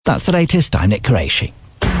That's the latest. I'm Nick Qureshi.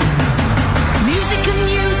 Music and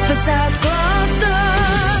news for South Gloucester.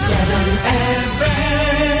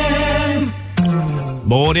 7FM.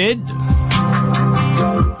 Morning.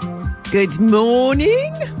 Good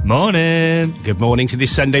morning. Morning. Good morning to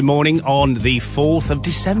this Sunday morning on the 4th of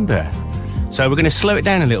December. So we're going to slow it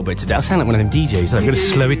down a little bit today. I sound like one of them DJs. So we're going to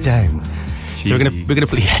slow it down. Cheesy. So we're going to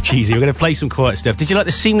play cheesy. We're going to play some quiet stuff. Did you like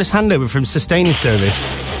the seamless handover from Sustaining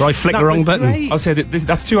Service? Where I flicked the wrong button. Great. I'll say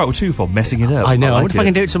that's 2 out of 2 for messing it up. I know. I like wonder if I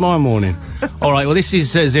can do it tomorrow morning. All right. Well, this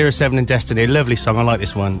is 07 and Destiny. A lovely song. I like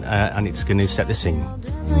this one, and it's going to set the scene.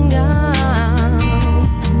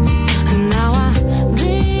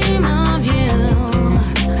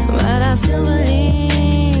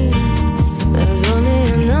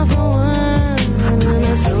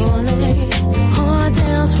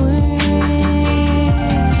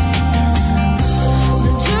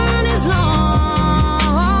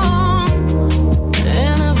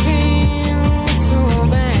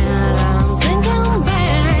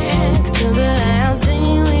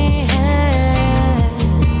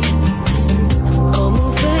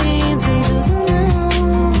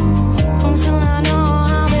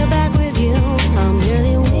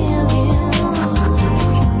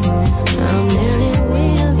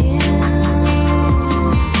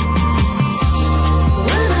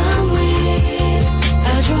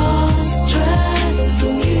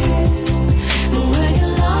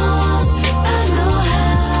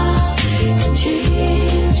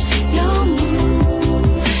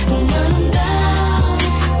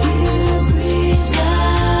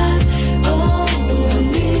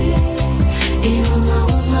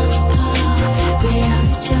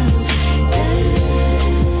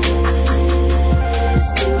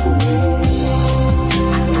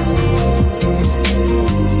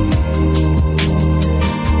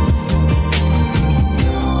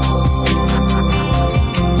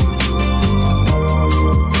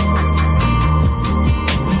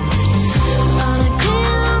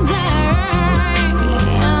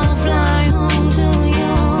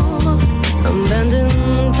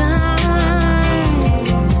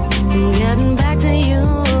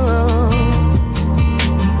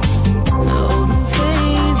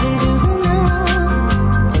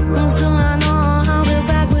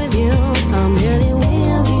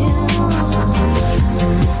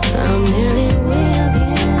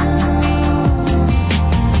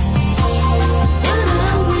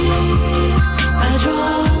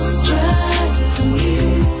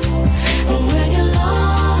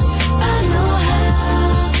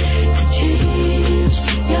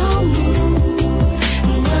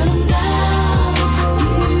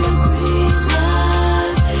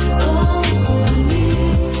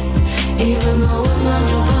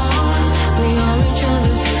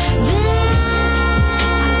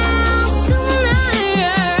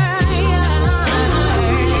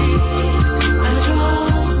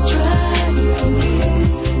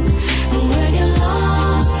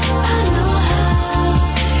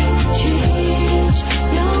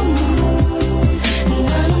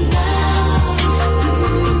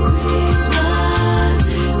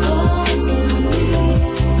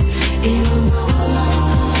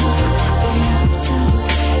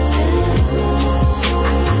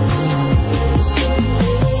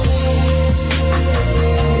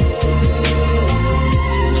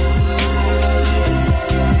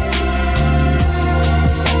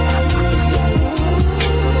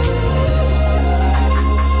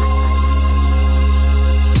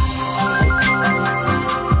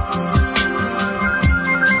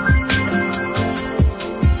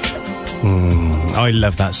 I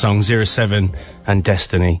love that song, 07 and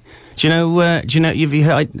Destiny. Have you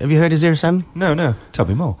heard of 07? No. Tell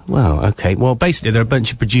me more. Well, okay. Well, basically, there are a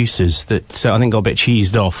bunch of producers that I think got a bit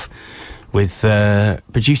cheesed off with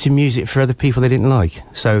producing music for other people they didn't like.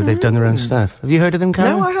 So they've done their own stuff. Have you heard of them,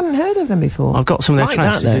 Karen? No, I hadn't heard of them before. I've got some of their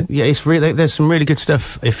tracks. Yeah, it's really, there's some really good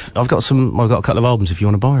stuff. I've got a couple of albums if you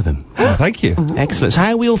want to borrow them. Thank you. Excellent. So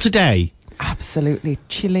how are we all today? Absolutely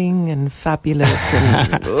chilling and fabulous.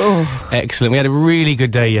 And, Excellent. We had a really good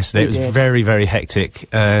day yesterday. It was very, very hectic.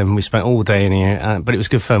 We spent all day in here, but it was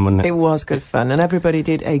good fun, wasn't it? It was good fun, and everybody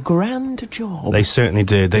did a grand job. They certainly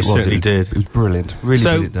did. It was brilliant. Really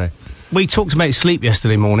brilliant day. We talked about sleep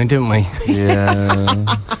yesterday morning, didn't we? Yeah.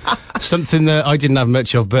 Something that I didn't have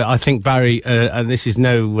much of, but I think Barry, and this is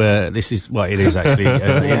it is actually.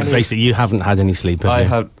 Basically, you haven't had any sleep, have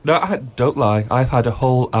you? Don't lie. I've had a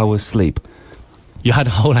whole hour's sleep. You had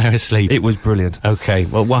a whole hour's sleep? It was brilliant. Okay,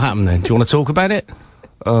 well, what happened then? Do you want to talk about it?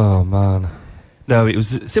 Oh, man. No, it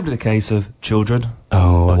was simply the case of children.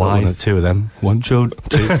 Oh, I got wife. one or two of them. One child,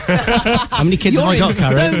 two. How many kids You're have I got, in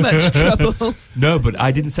Karen? so much trouble. No, but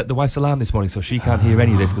I didn't set the wife's alarm this morning, so she can't hear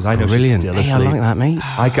any of this because I know Brilliant. she's still Hey, I asleep. like that, mate.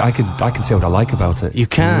 I can say what I like about it. You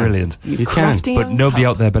can. Brilliant. You can. Crafty But young nobody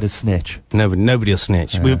cup. out there better snitch. Nobody will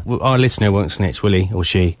snitch. Yeah. Our listener won't snitch, will he or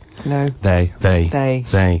she? No. They.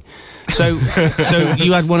 They. So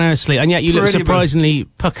you had 1 hour's sleep, and yet you look Pretty surprisingly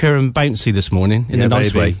pucker and bouncy this morning in Yeah, a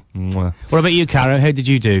nice baby. way. Mwah. What about you, Cara? How did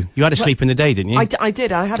you do? You had a sleep in the day, didn't you? I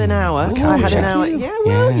did. I had an hour. Okay. I had an Check hour. you. Yeah,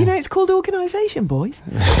 well, Yeah. you know, it's called organisation, boys.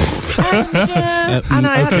 and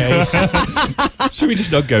I had okay. Should we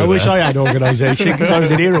just not go I there? wish I had organisation because I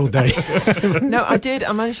was in here all day. No, I did.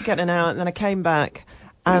 I managed to get an hour, and then I came back,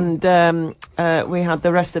 and we had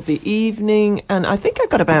the rest of the evening. And I think I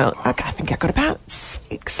got about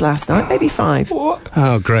 6 last night, maybe 5.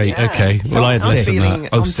 Oh, great. Yeah. Okay. So Well, I had I'm less than feeling that.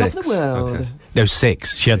 Oh, on top of 6. the world. Okay. No,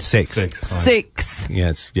 6. She had 6. 6. Fine. 6.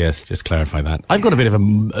 Yes. Just clarify that. I've got a bit of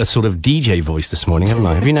a sort of DJ voice this morning, haven't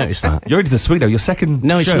I? Have you noticed that? You're into the swing now. Your second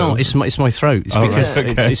No, it's show. not. It's my throat. It's Oh, because right.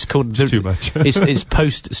 Okay. it's called It's too much. it's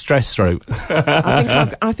post-stress throat.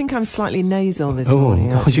 I think I'm slightly nasal this Oh, morning.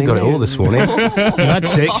 God, you got it all this morning. You've had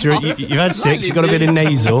 6. You've had 6. You've got a bit of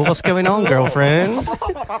nasal. What's going on, girlfriend?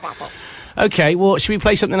 Okay, well, should we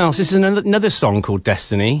play something else? This is another song called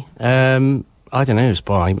Destiny. I don't know who's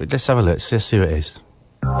by, but let's have a look. Let's see what it is.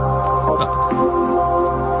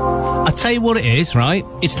 I'll tell you what it is, right?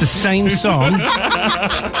 It's the same song.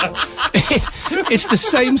 It's the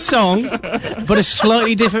same song, but a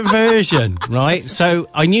slightly different version, right? So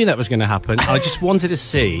I knew that was going to happen. I just wanted to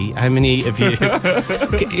see how many of you...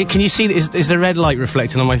 Can you see, is the red light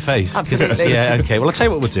reflecting on my face? 'Cause- Absolutely. Yeah, okay. Well, I'll tell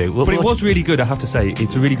you what we'll do. But it was really good, I have to say.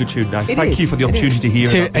 It's a really good tune. Thank is. you for the It opportunity to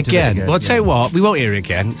hear it. Again. Well, I'll tell you what, we won't hear it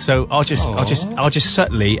again. So I'll just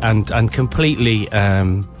subtly and completely,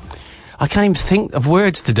 I can't even think of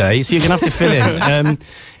words today, so you're gonna have to fill in.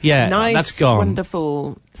 Yeah, Nice, that's gone.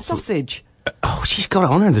 wonderful sausage. Oh, she's got it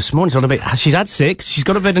on her this morning. She's had 6, she's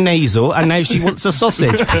got a bit of nasal, and now she wants a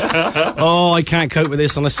sausage. Oh, I can't cope with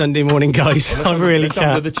this on a Sunday morning, guys. I really Let's have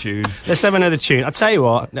can't. another tune. Let's have another tune. I'll tell you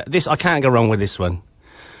what, I can't go wrong with this one.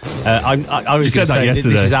 I was You going said to that say this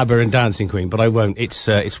yesterday. is ABBA and Dancing Queen, but I won't. It's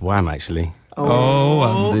Wham, actually.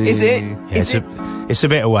 Oh, Andy. Is it? Yeah, Is it? it's a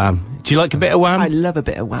bit of Wham. Do you like a bit of Wham? I love a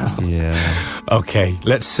bit of Wham. Yeah. Okay,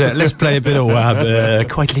 let's play a bit of Wham,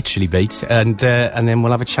 quite literally, mate, and then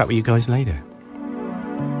we'll have a chat with you guys later.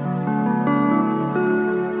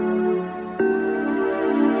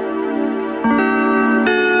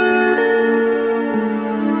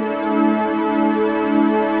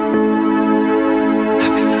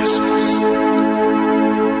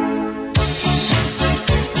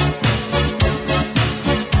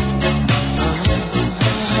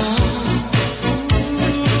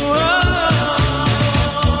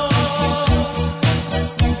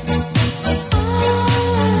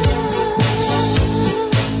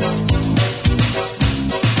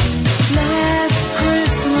 Last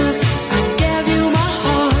Christmas I gave you my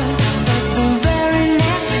heart, but the very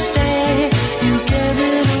next day you gave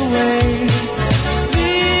it away.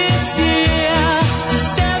 This year, to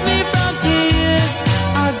save me from tears,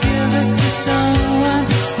 I'll give it to someone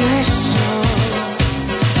special.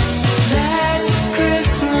 Last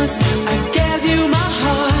Christmas I gave you my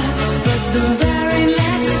heart, but the very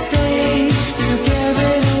next day you gave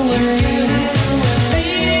it away.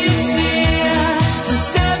 This year, to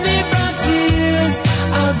save me from tears,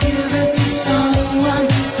 I'll give it to someone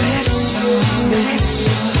special,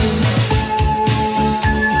 special.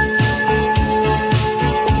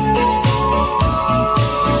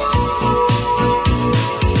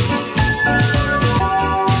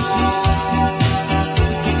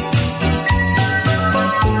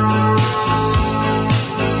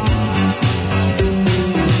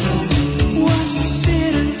 Once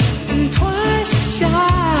bitten and twice shy,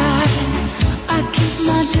 I keep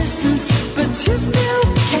my distance, but you still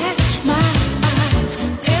catch my eye.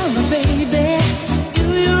 Tell me, baby, do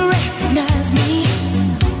you recognize me?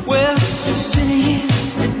 Well, it's been a year,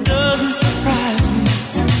 it doesn't surprise me.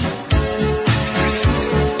 Christmas,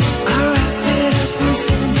 I wrapped it up and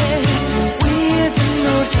sent it with a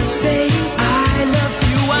note saying I love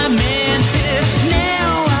you. I meant it.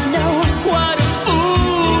 Now I know what a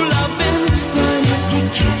fool I've been. But if you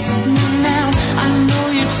kissed me now, I know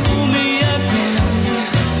you'd fool me again.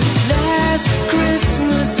 Last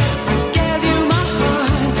Christmas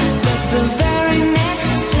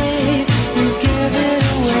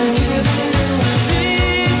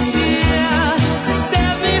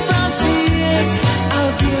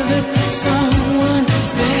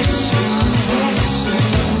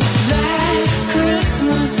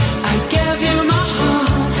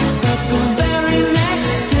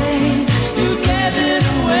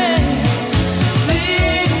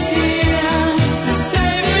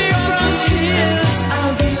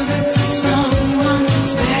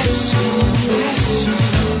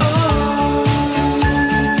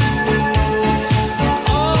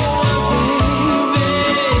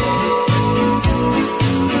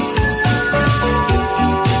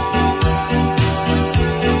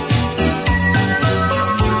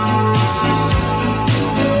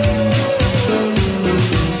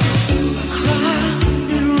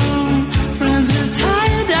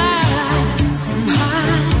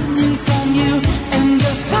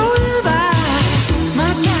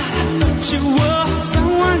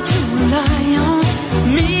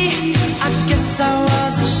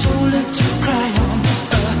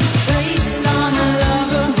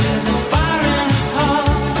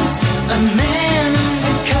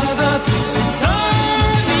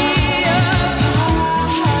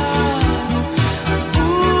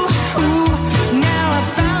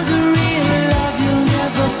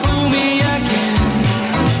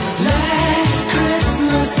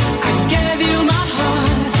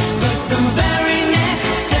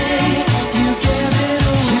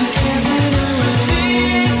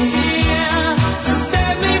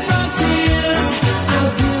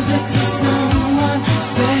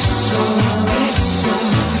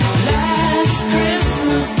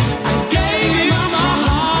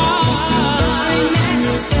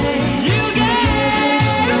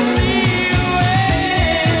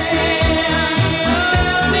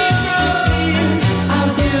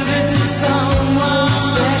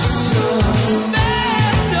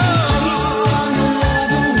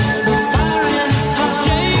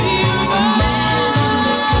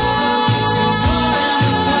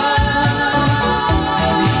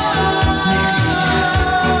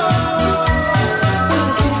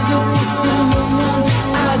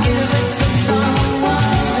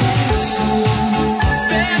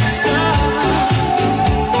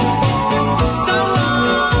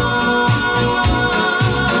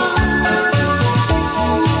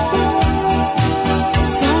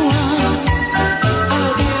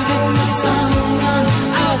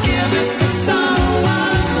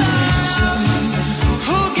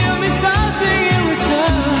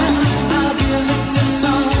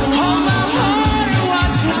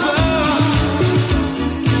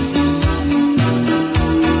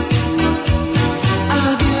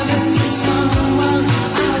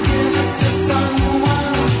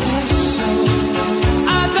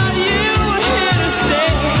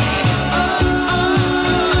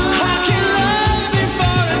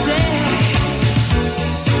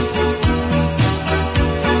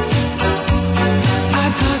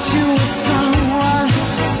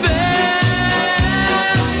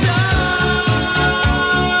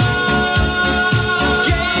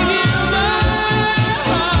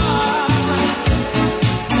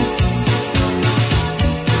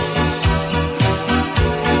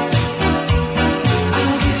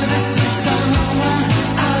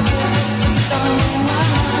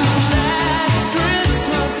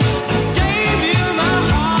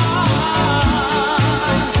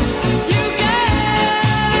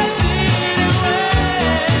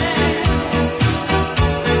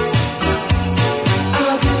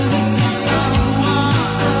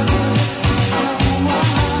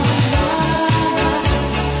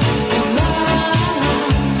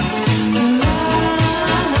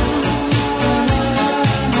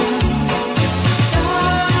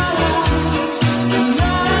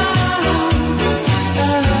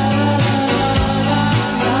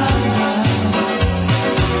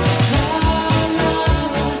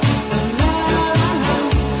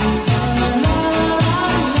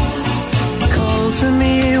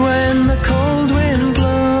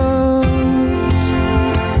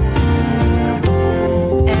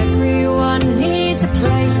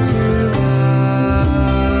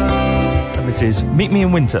this is Meet Me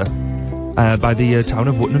in Winter by the town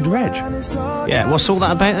of Wootton-under-Edge. Yeah, what's all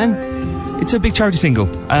that about then? It's a big charity single.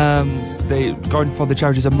 They're going for the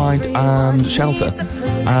charities of Mind and Shelter,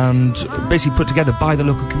 and basically put together by the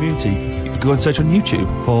local community. You can go and search on YouTube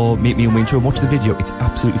for Meet Me in Winter and watch the video. It's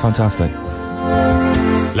absolutely fantastic.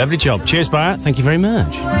 Lovely job. Cheers, Barrett. Thank you very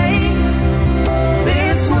much.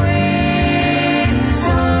 This winter's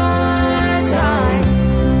time.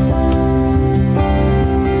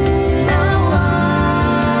 Now I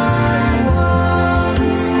want to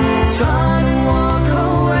turn and walk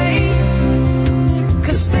away,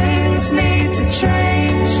 'cause things need to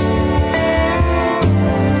change.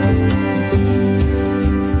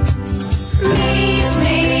 Meet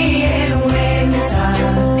me in winter.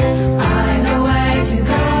 I know where to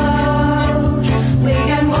go. We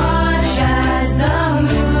can watch as the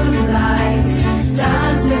moonlight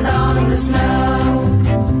dances on the snow.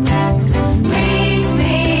 Meet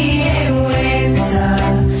me in winter,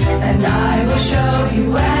 and I will show you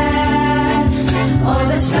where all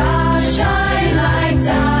the stars shine like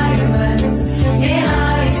diamonds in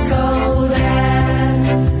ice cold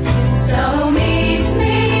air. So meet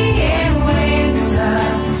me in winter,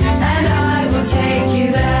 and I will take you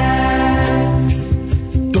there.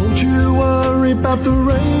 Don't you worry about the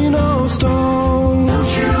rain or storm.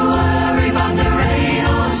 Don't you worry about the rain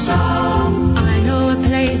or storm. I know a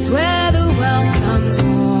place where the welcome's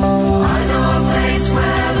warm. I know a place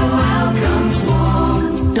where the welcome's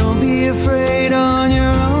warm. Don't be afraid on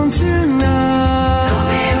your own tonight. Don't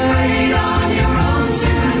be afraid on your own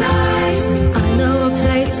tonight. I know a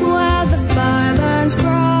place where the fire burns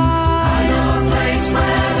bright. I know a place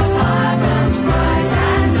where the fire burns bright.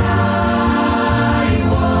 And I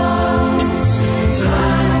won't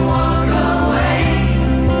turn and walk away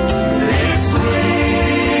this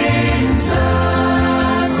winter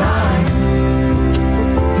time.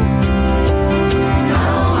 No,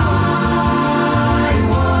 I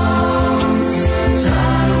won't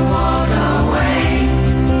turn and walk away,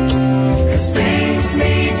 'cause things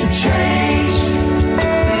need to change.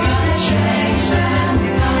 We're gonna change them,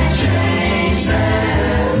 we're gonna change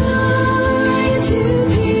them. Why do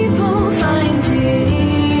people find it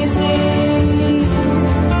easy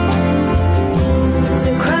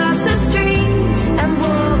to cross the street and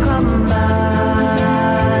walk on by?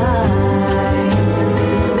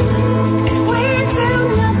 If we do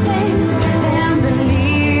nothing, then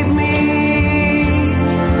believe me,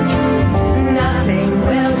 nothing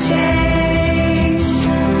will change.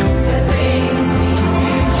 The things need to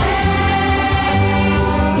change.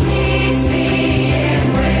 Meet me in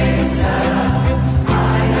winter. I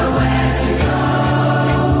know where to go.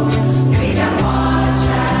 We can watch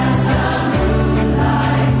as the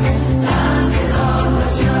moonlight dances on the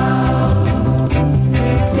snow.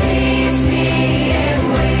 Meet me in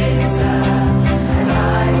winter, and I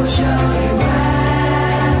will show you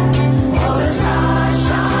where all the stars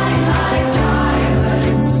shine like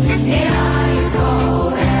diamonds in ice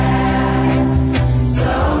cold air. So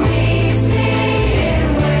meet me in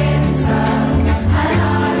winter, and I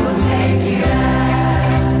will take you there.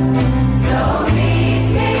 So meet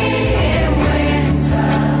me in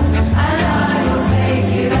winter, and I will take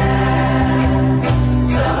you there.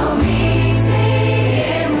 So meet me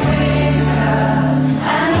in winter,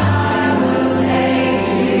 and I will take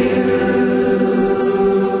you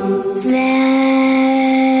there.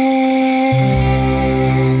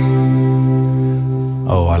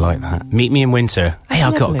 Oh, I like that. Meet me in winter. Hey,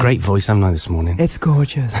 I've got a lovely. great voice, haven't I, this morning? It's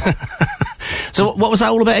gorgeous. So what was that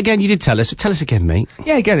all about again? You did tell us. Tell us again, mate.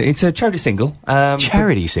 Yeah, again, it's a charity single.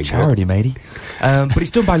 Charity single? Charity, matey. But it's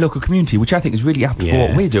done by local community, which I think is really apt for Yeah,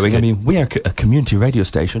 what we're it's doing. I good. mean, we are a community radio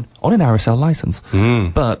station on an RSL licence.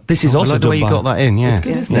 But this is I also like the done way you by... got that in, yeah. It's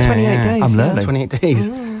good, isn't it? Yeah, 28 yeah. days. I'm yeah. learning. 28 days.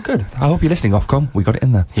 Good. I hope you're listening, Ofcom. We got it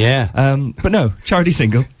in there. Yeah. But no, charity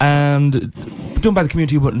single, and done by the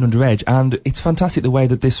community of Wootton-under-Edge, and it's fantastic the way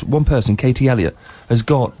that this one person, Katie Elliott, has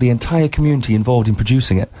got the entire community involved in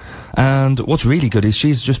producing it. And what's really good is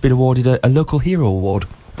she's just been awarded a local hero award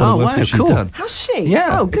for the Oh, work wow, that she's cool. done. Has she?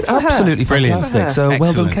 Yeah, Oh, good it's for her. absolutely Brilliant. fantastic. Good for So well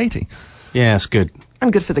done, Excellent. Katie. Yeah, that's good.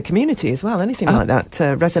 And good for the community as well. Anything like that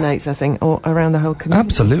resonates, I think, all around the whole community.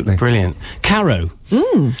 Absolutely. Brilliant. Caro,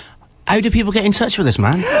 how do people get in touch with us,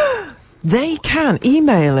 man? They can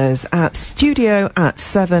email us at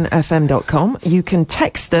studio@7fm.com. You can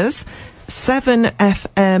text us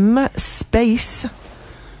 7FM space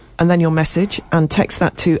and then your message, and text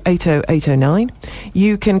that to 80809.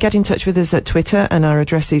 You can get in touch with us at Twitter, and our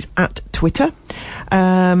address is @Twitter.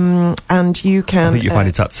 And you can... I think you'll find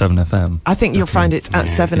it's at 7FM. I think you'll find it's at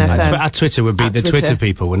 7FM. But our Twitter would be At the Twitter. Twitter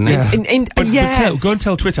people, wouldn't it? Yeah. But yes. Go and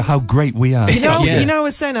tell Twitter how great we are. You know, Yeah. you know, I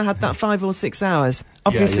was saying I had that 5 or 6 hours.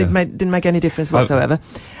 Obviously, yeah. didn't make any difference whatsoever.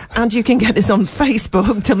 And you can get us on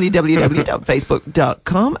Facebook,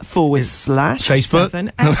 www.facebook.com /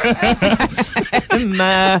 Facebook?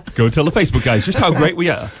 7FM. Go and tell the Facebook guys just how great we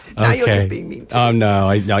are. Now you're Okay. just being mean to Oh,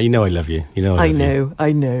 no, you know I love you. You know I love you.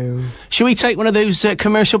 I know. Should we take one of those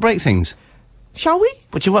commercial break things? Shall we?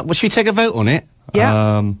 Should we take a vote on it?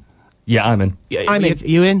 Yeah. Yeah, I'm in. I'm in.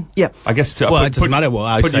 You in? Yeah. I guess Well, it doesn't matter what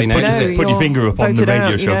I say now, does it? Put your finger up on the Voted radio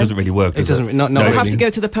out, you show. know. Doesn't really work, does It doesn't. Not We'll have really. to go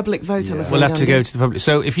to the public vote, I'm afraid. We'll have to go Andy. to the public.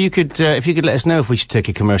 So if you could let us know if we should take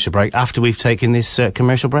a commercial break after we've taken this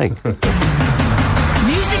commercial break. Music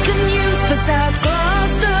and news for South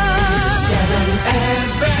Gloucester.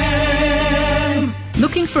 7FM.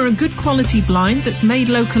 Looking for a good quality blind that's made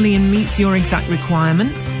locally and meets your exact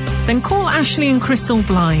requirement? Then call Ashley and Crystal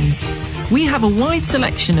Blinds. We have a wide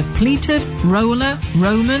selection of pleated, roller,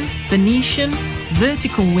 Roman, Venetian,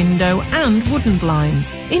 vertical window and wooden blinds.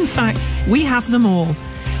 In fact, we have them all.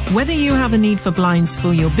 Whether you have a need for blinds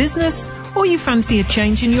for your business or you fancy a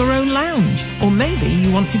change in your own lounge, or maybe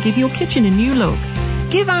you want to give your kitchen a new look,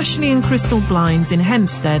 give Ashley and Crystal Blinds in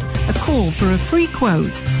Hempstead a call for a free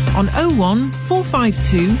quote on 01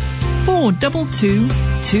 452 422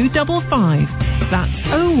 255. That's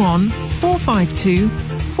 01 452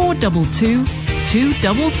 422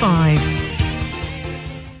 255.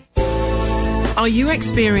 Are you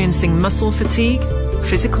experiencing muscle fatigue,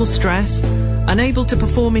 physical stress, unable to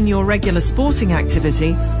perform in your regular sporting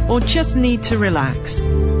activity, or just need to relax?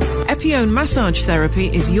 Epione Massage Therapy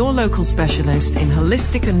is your local specialist in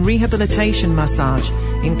holistic and rehabilitation massage,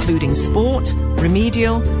 including sport,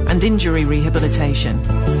 remedial, and injury rehabilitation.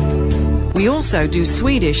 We also do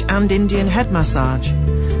Swedish and Indian head massage.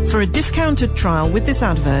 For a discounted trial with this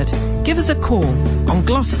advert, give us a call on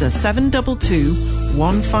Gloucester 722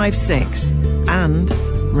 156 and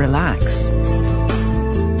relax.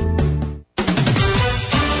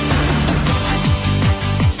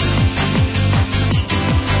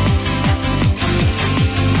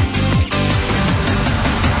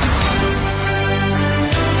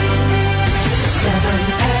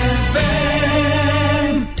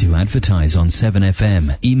 To advertise on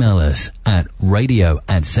 7FM, email us at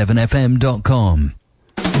radio@7fm.com.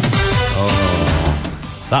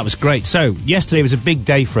 That was great. So, yesterday was a big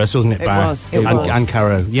day for us, wasn't it, It Bar? was, it was. And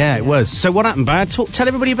Caro. Yeah, it was. So what happened, Bar? Tell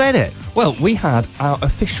everybody about it. Well, we had our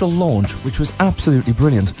official launch, which was absolutely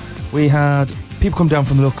brilliant. We had people come down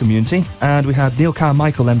from the local community, and we had Neil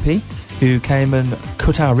Carmichael MP, who came and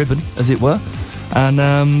cut our ribbon, as it were. And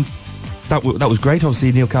that was great.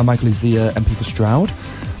 Obviously, Neil Carmichael is the MP for Stroud.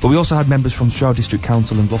 But we also had members from Stroud District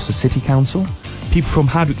Council and Gloucester City Council, people from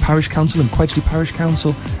Hardwick Parish Council and Quedgley Parish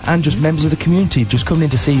Council, and just members of the community just coming in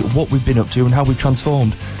to see what we've been up to and how we've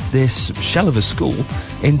transformed this shell of a school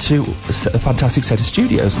into a fantastic set of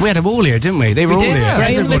studios. We had them all here, didn't we? They were all here. Graham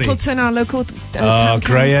Everybody. Littleton, our local town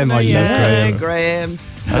Graham, councillor. I love Yeah, Graham.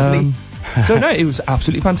 Lovely. So no, it was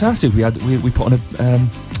absolutely fantastic. We put on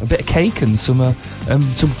a bit of cake and some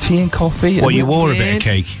tea and coffee. Well, and you wore a bit did. of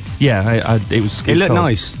cake. Yeah, it was. It looked cold.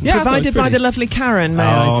 nice. Yeah, I thought it Provided was by the brilliant. lovely Karen, may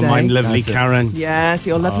I Oh, say. my lovely That's it. Karen. Yes,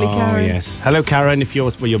 your lovely Oh, Karen. yes. Hello, Karen. If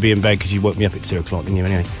you're... Well, you'll be in bed because you woke me up at 2 o'clock, didn't you,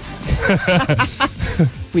 anyway?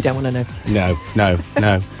 We don't want to know. No.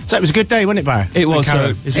 So it was a good day, wasn't it, Bar? It was,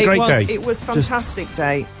 Karen, so- it's a great day. It was fantastic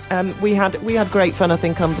day. We had great fun, I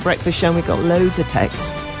think, on the breakfast show. We got loads of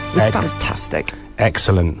text. It was fantastic.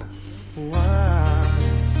 Excellent.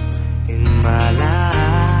 In my life,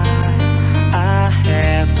 I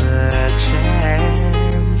have a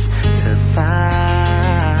chance to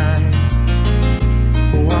find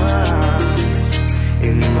once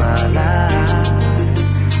in my life.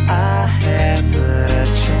 I have a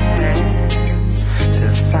chance to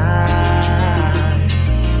find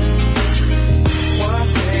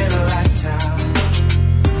once in a lifetime.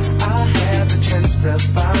 I have the chance to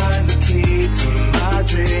find the key to my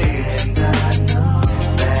dream, and I know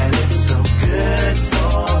that it's so good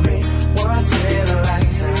for me. Once in a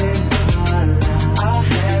lifetime,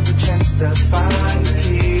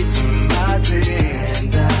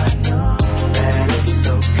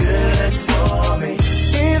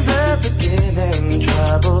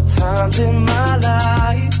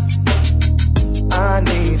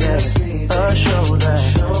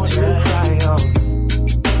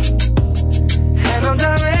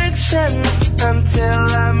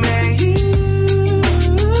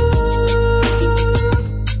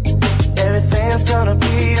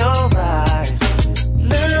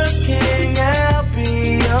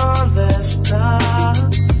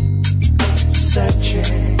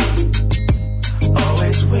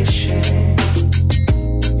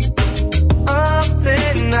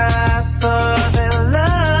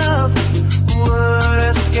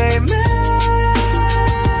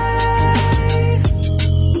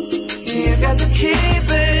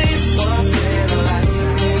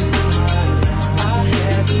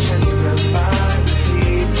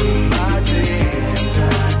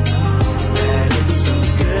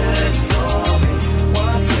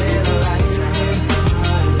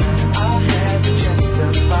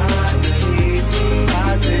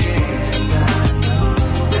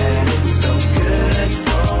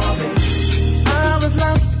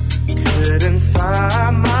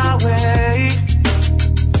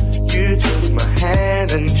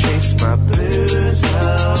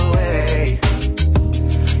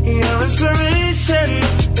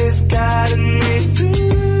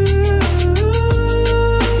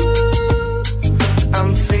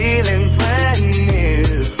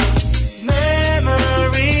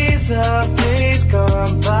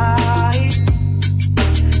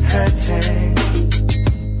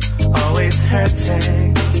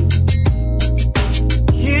 hurting.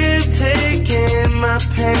 You've taken my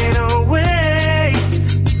pain away.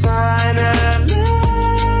 Finally,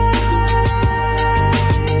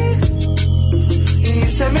 you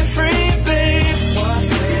set me free, babe.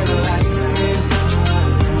 Once in a lifetime,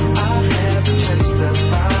 I'll have a chance to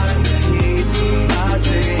find the key to my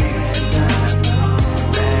dream.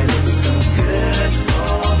 That it's so good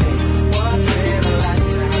for me. Once in a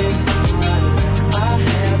lifetime, I'll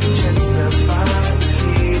have a chance to find the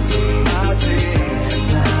key to my dream.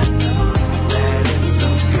 That it's so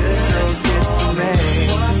good for me.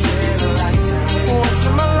 Once in a lifetime, once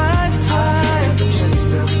in my lifetime, a chance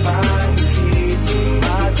to find the key to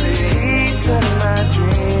my dream. Key to my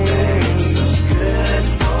dream. That it's so good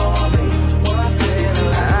for me. Once in a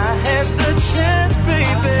lifetime, I had the chance,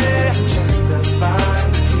 baby. A chance to find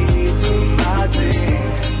the key to my dream.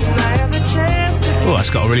 And I have the chance to. Oh, that's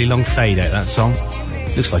got a really long fade out, that song.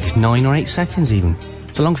 Looks like it's 9 or 8 seconds even.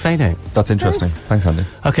 It's a long fade out. That's interesting. Thanks, Andy.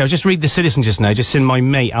 Okay, I'll just read the Citizen just now. Just seen my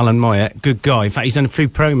mate, Alan Meyer. Good guy. In fact, he's done a few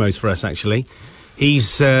promos for us, actually.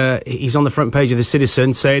 He's on the front page of the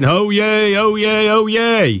Citizen saying, oh yay, oh yay, oh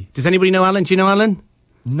yay. Does anybody know Alan? Do you know Alan?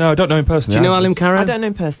 No, I don't know him personally. Do you know Alan Caro? I don't know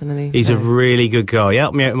him personally. He's no. a really good guy. He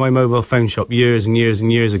helped me out with my mobile phone shop years and years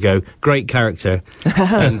and years ago. Great character.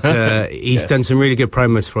 And he's done some really good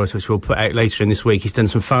promos for us, which we'll put out later in this week. He's done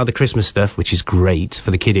some Father Christmas stuff, which is great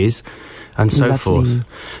for the kiddies, and so Lovely. forth.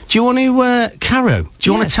 Do you want to, Caro, do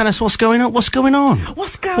you want to tell us what's going on? What's going on?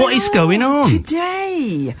 What is going on?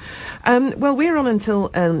 Today? Well, we're on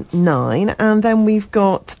until 9, and then we've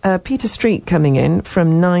got Peter Street coming in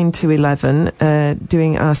from 9 to 11,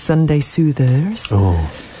 doing our Sunday Soothers.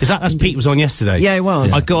 Oh. Is that as Pete was on yesterday? Yeah, he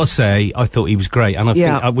was. I gotta say, I thought he was great, and I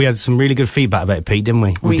think we had some really good feedback about Pete, didn't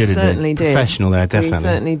we? We certainly did. Professional there, definitely. We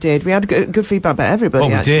certainly did. We had good feedback about everybody. Oh,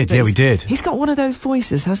 we actually, did, but yeah, we did. He's got one of those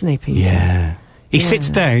voices, hasn't he, Peter? Yeah. He sits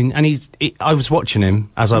down, and I was watching him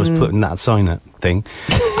as I was putting that sign up thing,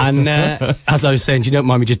 and as I was saying, you don't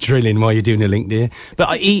mind me just drilling while you're doing a link, dear. But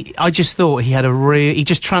I just thought he had he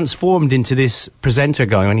just transformed into this presenter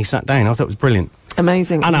guy when he sat down. I thought it was brilliant.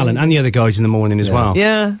 Amazing. And Alan, and the other guys in the morning as well.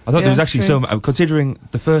 Yeah. I thought there was actually considering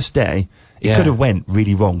the first day, it could have went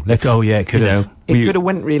really wrong. It could have. It could have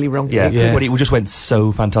went really wrong. Yeah, but it just went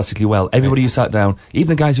so fantastically well. Everybody who sat down,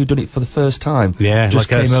 even the guys who'd done it for the first time,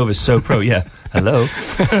 just like came over so pro. Yeah, hello.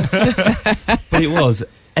 But it was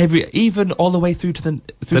even all the way through to the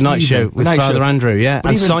night show with Father Andrew,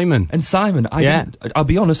 and Simon. And Simon, I'll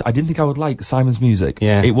be honest, I didn't think I would like Simon's music.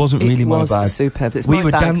 Yeah, it wasn't really my bag. Superb. It's we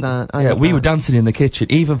were dancing in the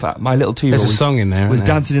kitchen. Even my little 2-year-old. There's a song in there. Was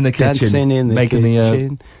dancing in the kitchen, making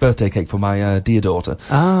the birthday cake for my dear daughter.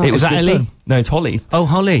 Oh, it was that Ellie? Fun. No, it's Holly. Oh,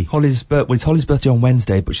 Holly. It's Holly's birthday on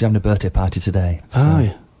Wednesday, but she's having a birthday party today. So. Oh,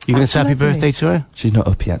 yeah. You're going to say happy birthday to her? She's not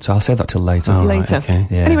up yet, so I'll save that till later. Oh, later. Right, okay.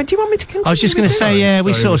 Yeah. Anyway, do you want me to continue? I was just going to say,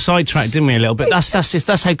 we sort of sidetracked, didn't we, a little bit?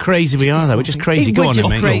 That's how crazy we are, though. We're just crazy. Go on,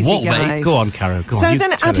 mate. Guys. Go on, Caro. Go on. So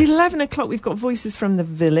then at 11 o'clock, we've got Voices from the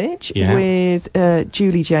Village with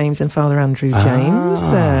Julie James and Father Andrew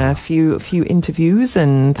James. A few interviews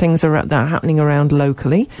and things that are happening around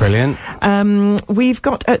locally. Brilliant. We've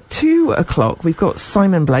got at 2 o'clock, we've got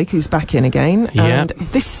Simon Blake, who's back in again. Yeah. And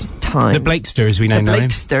this time... The Blakester, as we now know him. The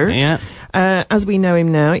Blakester. Yeah. As we know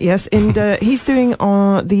him now, yes, and he's doing the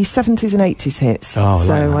 70s and 80s hits. Oh,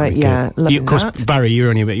 so loving of course, that. Barry, you're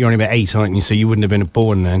only about 8, aren't you? So you wouldn't have been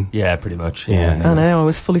born then. Yeah, pretty much. Yeah. I know. I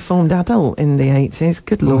was fully formed adult in the 80s.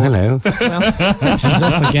 Good lord. Hello. She's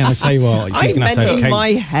off again. I tell you what, she's going to have to in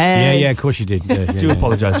my head. Yeah, of course you did. Do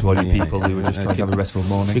apologise to all you people who were just trying to have a restful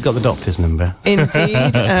morning. We got the doctor's number.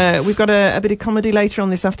 Indeed. We've got a bit of comedy later on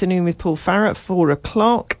this afternoon with Paul Farrer at 4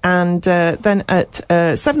 o'clock, and then at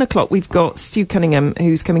 7 o'clock we've got Stu Cunningham,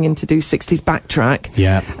 who's coming in to do 60s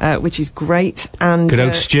Backtrack, which is great. And good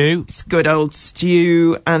old Stu. It's good old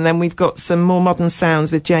Stu. And then we've got some more modern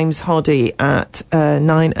sounds with James Hoddy at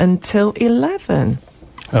 9 until 11.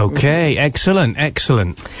 Okay, excellent.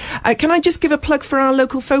 Can I just give a plug for our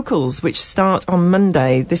local focals, which start on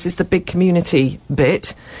Monday? This is the big community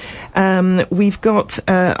bit. We've got,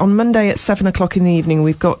 on Monday at 7 o'clock in the evening,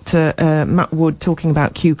 we've got Matt Wood talking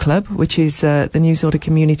about Q Club, which is the News Order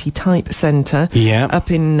Community Type Centre up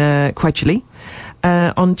in Quetchley.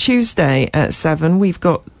 On Tuesday at 7, we've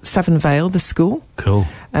got Seven Vale, the school, Cool.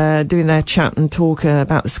 doing their chat and talk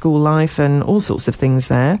about the school life and all sorts of things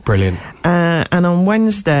there. Brilliant. And on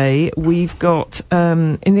Wednesday, we've got,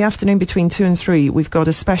 in the afternoon between 2 and 3, we've got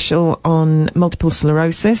a special on multiple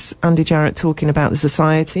sclerosis. Andy Jarrett talking about the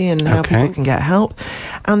society and how Okay. people can get help.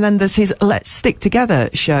 And then there's his Let's Stick Together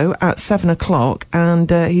show at 7 o'clock. And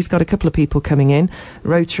he's got a couple of people coming in,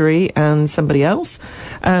 Rotary and somebody else.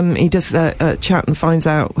 He does a chat and finds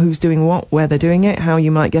out who's doing what, where they're doing it, how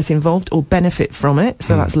you might get involved or benefit from it.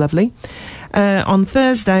 So that's lovely. On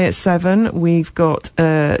Thursday at 7, we've got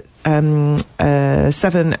 7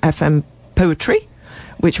 FM Poetry,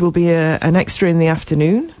 which will be an extra in the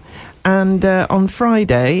afternoon. And on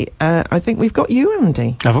Friday, I think we've got you,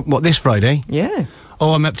 Andy. What, this Friday? Yeah.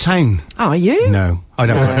 Oh, I'm uptown. Are you? No, I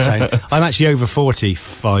don't go uptown. I'm actually over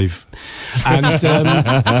 45. And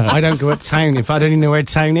I don't go uptown. In fact, I don't even know where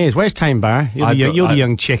town is. Where's Town Bar? You're the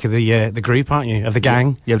young chick of the group, aren't you? Of the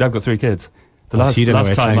gang? Yeah, but I've got 3 kids. The Oh, last, so you don't know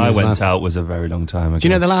where time town I is went last- out was a very long time ago. Do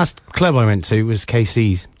you know the last club I went to was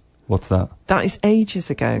KC's? What's that? That is ages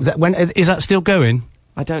ago. Is that still going?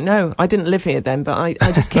 I don't know. I didn't live here then, but I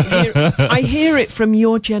just keep I hear it from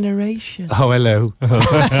your generation. Oh, hello.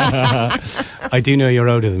 I do know you're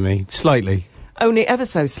older than me. Slightly. Only ever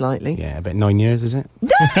so slightly. Yeah, about 9 years, is it?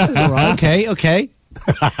 No! All right, okay.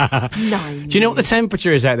 9 Do you know what the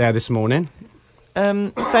temperature is out there this morning?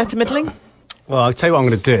 fair to middling? Well, I'll tell you what I'm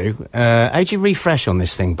going to do. How do you refresh on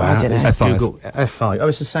this thing, Bar? I don't know. F5. Google F5. Oh,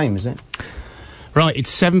 it's the same, is it? Right,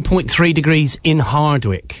 it's 7.3 degrees in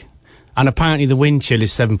Hardwick. And apparently the wind chill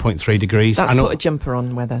is 7.3 degrees. That's and put a jumper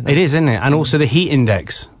on weather. it is, isn't it? And also the heat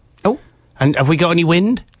index. Oh. And have we got any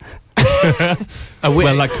wind?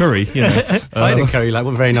 Well, like curry, you know. I had a curry like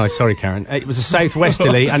one. Very nice. Sorry, Karen. It was a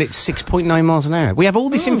southwesterly, and it's 6.9 miles an hour. We have all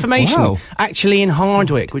this information wow. actually in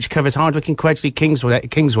Hardwick, which covers Hardwick and Quedgley,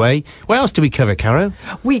 Kingsway. Where else do we cover, Caro?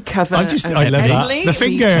 We cover. I love that. Emily, The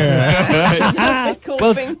finger.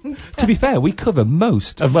 Well, To be fair, we cover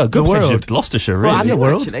most of, well, a good the percentage world. of Gloucestershire, Well, really. and the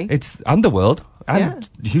world. Actually. It's and the world and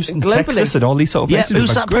Houston, Globally. Texas, and all these sort of Yeah, places. who's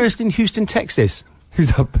We've that had great- person in Houston, Texas? Who's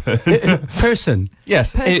that Person.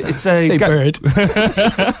 Yes, Person. it's a, Say guy- bird.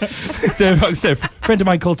 it's a friend of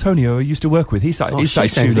mine called Tonio, who I used to work with. He started, he She started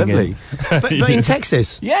sounds tuning lovely. in. but in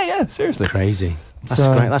Texas. Yeah, seriously. Crazy. That's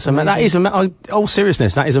So, great. That is all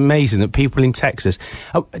seriousness. That is amazing that people in Texas.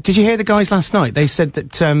 Oh, did you hear the guys last night? They said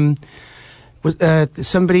that was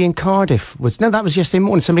somebody in Cardiff was that was yesterday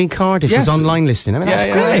morning. Somebody in Cardiff Yes. was online listening. I mean, that's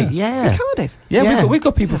Yeah, great. yeah. In Cardiff. Yeah, Yeah. we've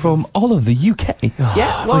got people from all over the UK.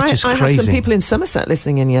 Yeah, well, which is I had crazy. some people in Somerset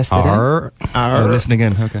listening in yesterday. Arr, arr. Oh, listening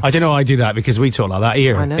in. Okay. I don't know why I do that because we talk like that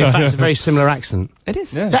here. I know. In fact, it's a very similar accent. It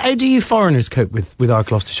is. Yeah. How do you foreigners cope with our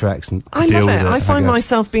Gloucestershire accent? I Deal love it. with it, I I find guess.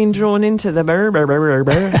 myself being drawn into the burr, burr, burr, burr,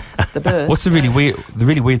 burr, the bird. What's the really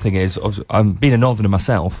weird thing is, I'm being a northerner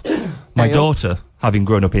myself. My Yeah. daughter, having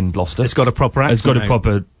grown up in Gloucester, It's got a proper accent. has got a mate.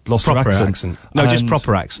 proper Gloucester proper accent. No, just And-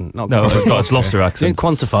 proper accent. Not No, proper it's got a Gloucester Don't accent.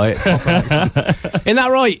 quantify it. Proper accent. Isn't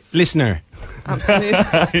that right, listener?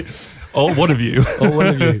 Absolutely. Oh, one of you. Or one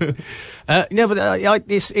of you? No, but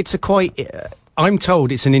it's a quite. I'm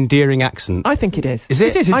told it's an endearing accent. I think it is. Is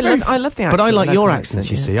it? It is, it's I very love the accent. But I like your local accents.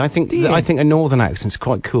 You yeah. see, I think Do you? I think a northern accent's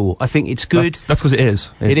quite cool. I think it's good. That's because it is.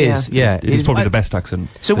 It is. Yeah, It is probably I- the best accent.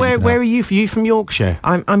 So that where you can where are have. you? You from Yorkshire?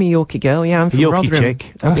 I'm a Yorkie girl. Yeah, I'm from Yorkie Rotherham.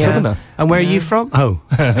 chick. Ah, Yeah. Southerner. And where are you from? Oh,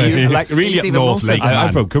 you like really He's up even more north, like southern.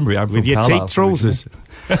 I'm from Cumbria. I'm from with your Carlisle, teeth trousers.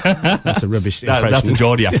 That's a rubbish impression. That's a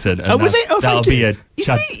Geordie accent. And Oh, was it? Oh, that'll thank be you. a You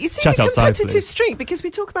chat, see chat the outside. competitive please. streak, because we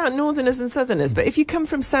talk about northerners and southerners, but if you come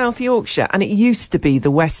from South Yorkshire, and it used to be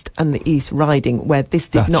the west and the east riding where this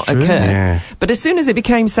did That's not true. occur, Yeah. but as soon as it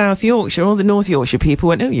became South Yorkshire, all the North Yorkshire people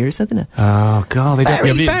went, "Oh, you're a southerner." Oh God, they Very,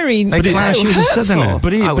 don't. but it- very. they clash. He was a hurtful, southerner.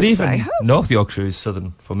 But, I would but say. even North Yorkshire is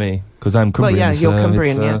southern for me because I'm Cumbrian. yeah, you're so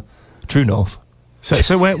Cumbrian, it's, yeah. True north.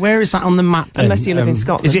 So where is that on the map? Then? Unless you live in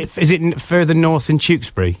Scotland. Is it further north than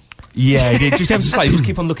Tewkesbury? Yeah, it is. Just ever so slightly. Just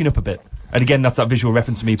keep on looking up a bit. And again, that's that visual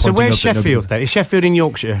reference to me So pointing where's up. that nobody- Sheffield then? Is Sheffield in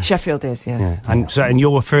Yorkshire? Sheffield is, yes. Yeah. And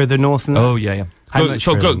you're further north than that? Oh yeah. How Go, much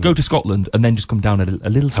so further? go to Scotland and then just come down a little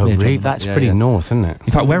Oh, smidge. really? on- That's yeah, pretty yeah. north, isn't it?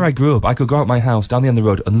 In fact, where I grew up, I could go out my house down the end of the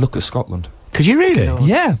road and look at Scotland. Could you really? Lord.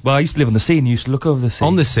 Yeah. Well, I used to live on the sea and used to look over the sea.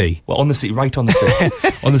 On the sea? Well, on the sea, right on the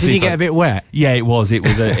sea. On the Did sea. you get a bit wet? Yeah, it was. It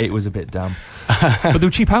was a bit damp. But they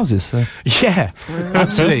were cheap houses. So. Yeah,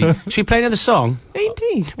 absolutely. Should we play another song?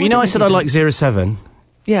 Indeed. You know, I said I like 07,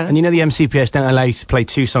 Yeah. and you know the MCPS don't allow you to play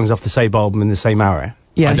two songs off the same album in the same hour.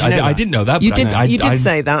 yeah. I didn't know that. You but did. I, You did I,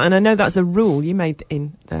 say that, and I know that's a rule you made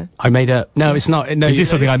in there. I made a no. It's not. No, Is this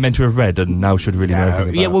something I meant to have read and now should really know everything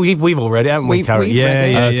about? Yeah, well, we've all read it, haven't we, We've- Karen? we've Yeah, read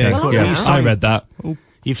it. yeah, Okay, yeah. Well, cool. yeah. Yeah, You've I signed- read that.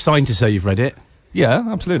 You've signed to say you've read it. Yeah,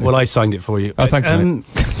 absolutely. Well, I signed it for you. Oh, thanks, mate.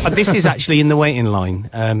 This is actually in the waiting line.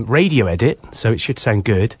 Radio edit, so it should sound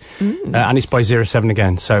good. And it's by 07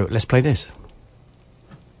 again, so let's play this.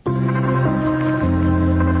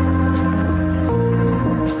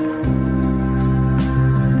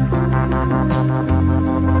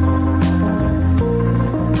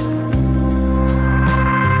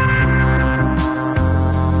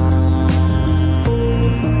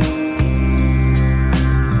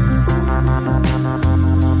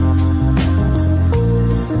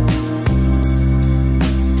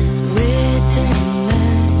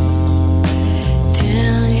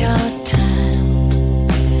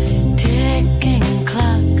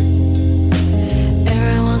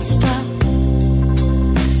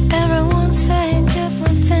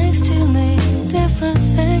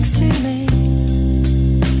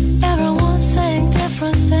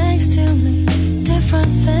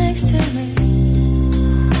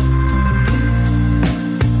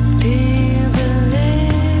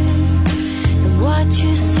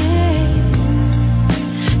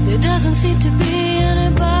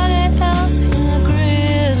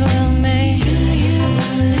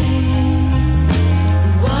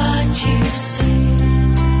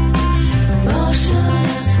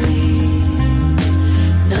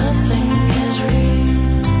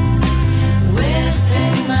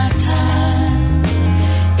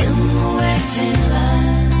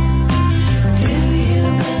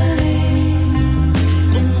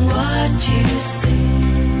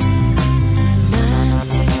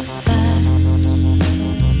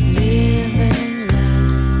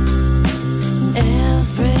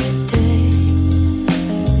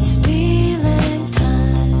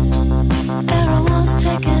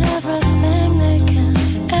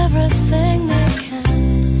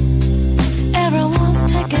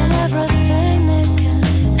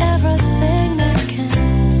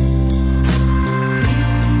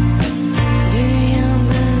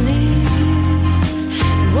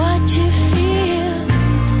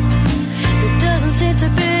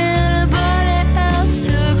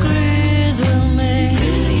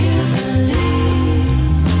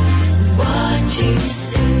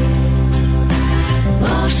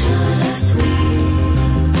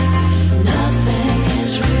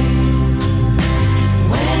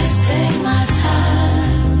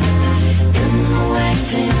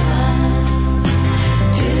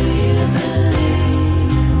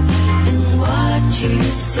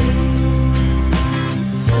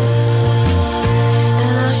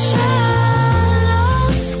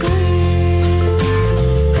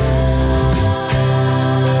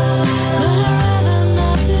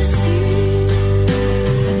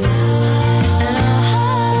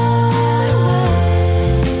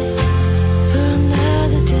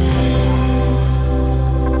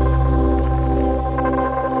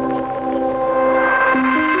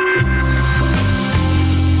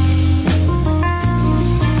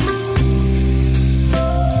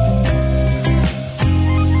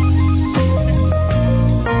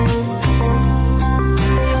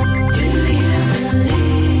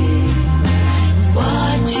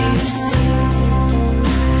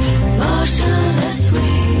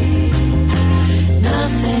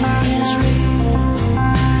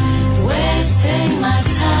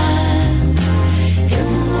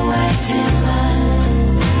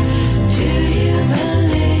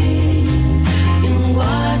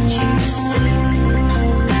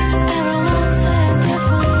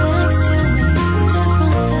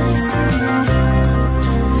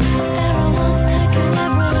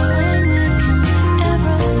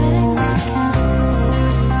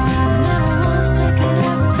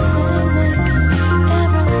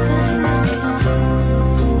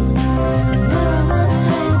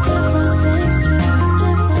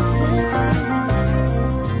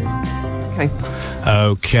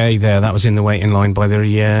 Okay, there. That was in the waiting line by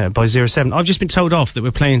the by 07. I've just been told off that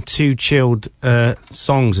we're playing two chilled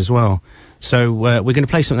songs as well. So we're going to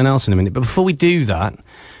play something else in a minute. But before we do that,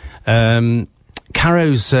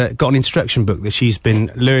 Caro's got an instruction book that she's been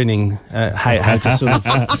learning how to sort of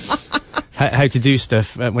how to do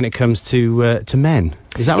stuff when it comes to men.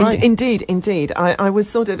 Is that right? Indeed. I was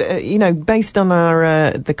sort of, based on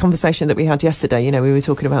our the conversation that we had yesterday. We were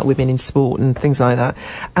talking about women in sport and things like that,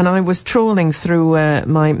 and I was trawling through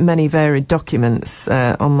my many varied documents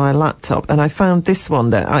on my laptop, and I found this one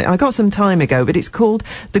that I got some time ago, but it's called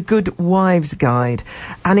The Good Wives Guide,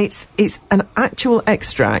 and it's an actual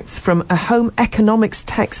extract from a home economics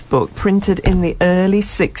textbook printed in the early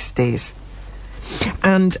 60s.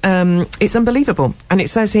 And it's unbelievable. And it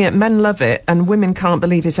says here, men love it and women can't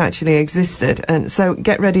believe it actually existed. And so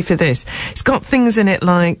get ready for this. It's got things in it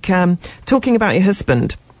like talking about your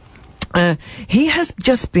husband. He has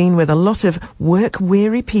just been with a lot of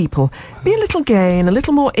work-weary people. Be a little gay and a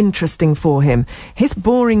little more interesting for him. His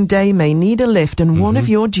boring day may need a lift, and one of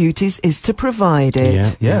your duties is to provide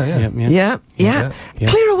it. Yeah. Yeah.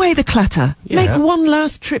 Clear away the clutter. Yeah. Make one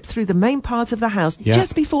last trip through the main part of the house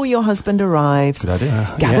just before your husband arrives. Good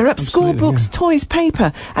idea. Gather up school books, toys,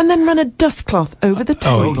 paper, and then run a dust cloth over the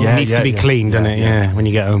table. It needs to be cleaned, doesn't it? Yeah, when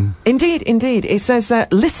you get home. Indeed. It says,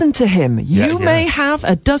 listen to him. You may have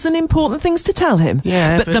a dozen important things to tell him,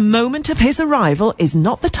 but the moment of his arrival is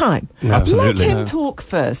not the time. No, Let absolutely. him talk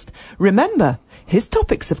first. Remember, his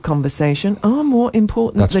topics of conversation are more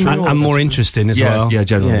important That's than true. yours. And more interesting as Yes, well. yeah,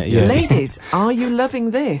 generally. Yeah. Ladies, are you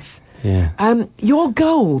loving this? Yeah. Your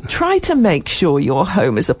goal, try to make sure your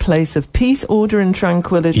home is a place of peace, order and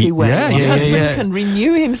tranquility where your husband can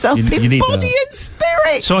renew himself You in need body that. and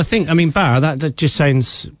spirit. So I think, Bar, that just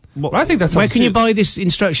sounds... What, I think that where sounds can you su- buy this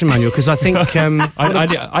instruction manual? Because I think I could.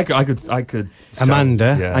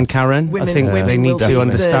 Amanda Yeah. and Karen, Women I think they will need be to learning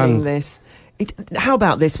understand. this. How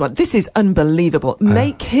about this one? This is unbelievable.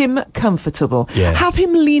 Make him comfortable. Yeah. Have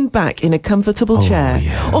him lean back in a comfortable chair.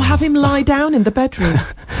 Or have him lie down in the bedroom.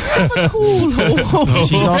 Have a cool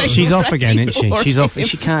She's off again, isn't she? for She's off. him.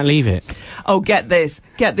 She can't leave it. Oh, get this.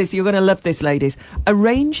 You're going to love this, ladies.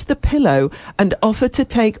 Arrange the pillow and offer to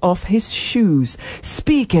take off his shoes.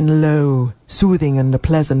 Speak in low, soothing and a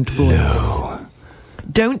pleasant voice.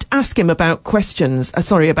 Don't ask him about questions.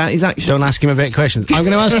 About his actions. Don't ask him a bit of questions. I'm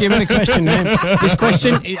going to ask him a question then. This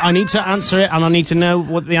question, I need to answer it, and I need to know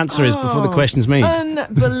what the answer is before the question's made.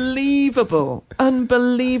 Unbelievable.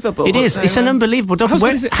 It is. It's an unbelievable document.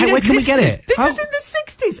 Where can we get it? This was in the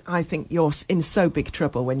 60s. I think you're in so big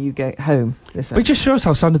trouble when you get home. But it just shows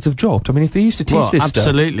how standards have dropped. I mean, if they used to teach Well, this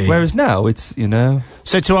absolutely. stuff, whereas now it's,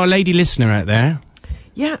 So to our lady listener out there,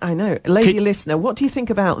 Yeah, I know. Lady listener, what do you think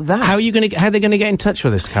about that? how are they going to get in touch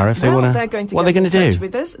with us, Cara, if they want to? They're going to what get are they in going to touch do?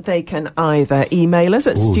 with us. They can either email us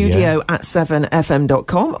at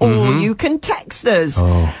studio@7fm.com or you can text us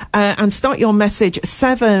and start your message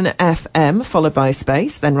 7FM followed by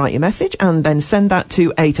space, then write your message and then send that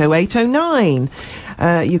to 80809.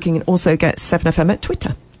 You can also get 7FM at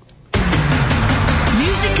Twitter.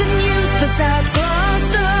 Music and news for South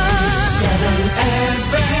Gloucester. 7FM.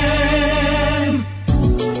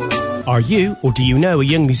 Are you, or do you know a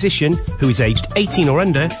young musician who is aged 18 or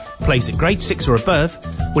under, plays at grade 6 or above,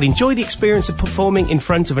 would enjoy the experience of performing in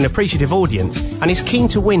front of an appreciative audience, and is keen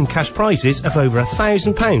to win cash prizes of over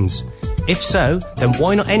 £1,000? If so, then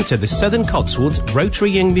why not enter the Southern Cotswolds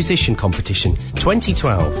Rotary Young Musician Competition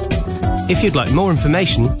 2012? If you'd like more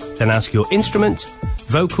information, then ask your instrument,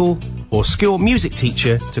 vocal or school music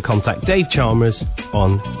teacher to contact Dave Chalmers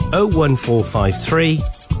on 01453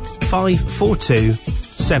 542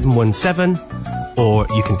 717, or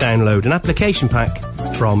you can download an application pack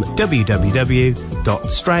from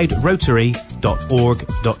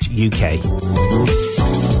www.stroudrotary.org.uk.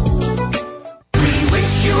 We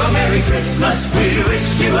wish you a Merry Christmas. We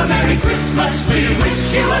wish you a Merry Christmas. We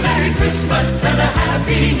wish you a Merry Christmas and a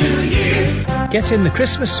Happy New Year. Get in the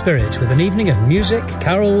Christmas spirit with an evening of music,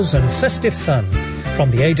 carols and festive fun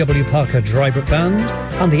from the A.W. Parker Drybrook Band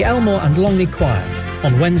and the Elmore and Longley Choir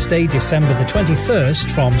on Wednesday, December the 21st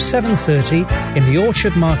from 7:30 in the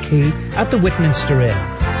Orchard Marquee at the Whitminster Inn.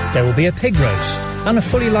 There will be a pig roast and a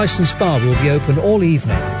fully licensed bar will be open all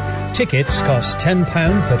evening. Tickets cost £10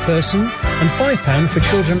 per person and £5 for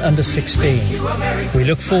children under 16. We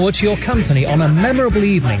look forward to your company on a memorable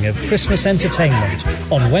evening of Christmas entertainment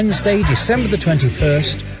on Wednesday, December the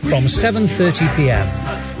 21st from 7:30pm.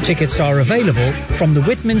 Tickets are available from the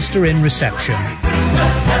Whitminster Inn reception.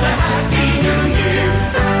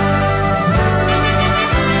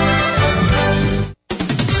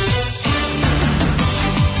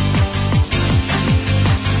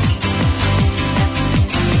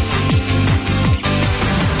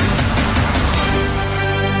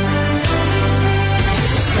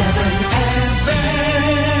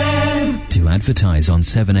 To advertise on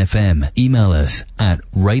 7FM, email us at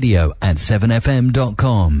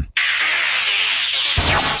radio@7fm.com.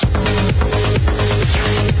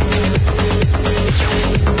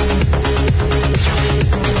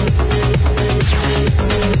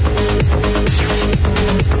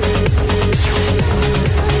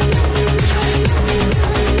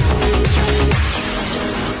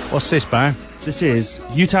 What's this, Bar? This is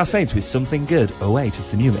Utah Saints with Something Good. Oh wait,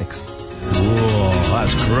 it's the new mix. Oh,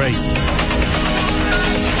 that's great.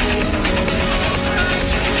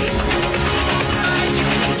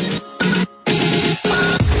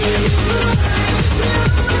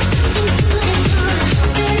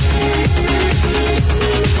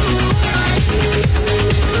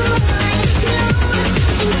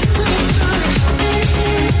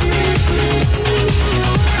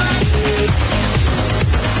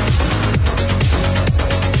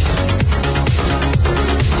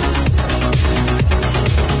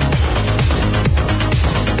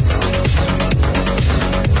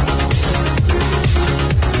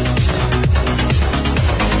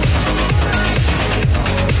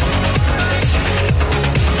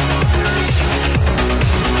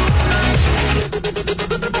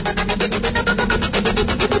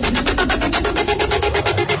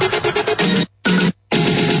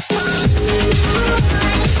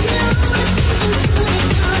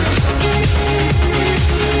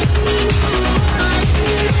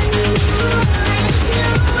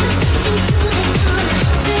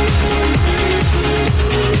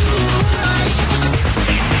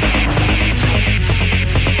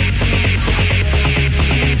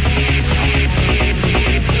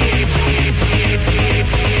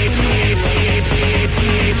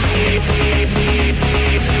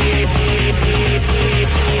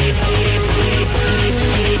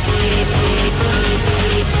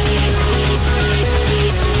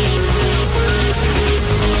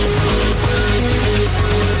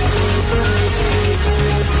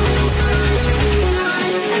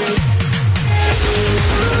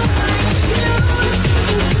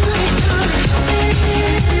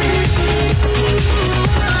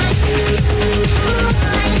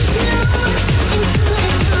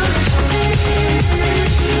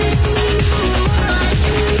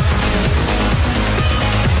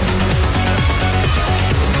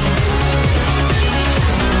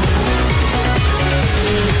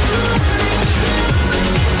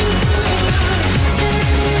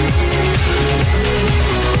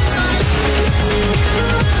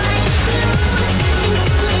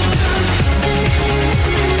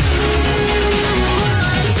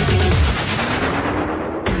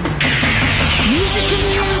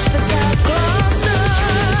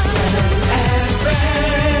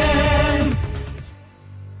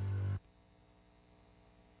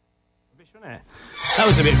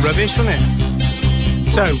 was a bit rubbish, wasn't it?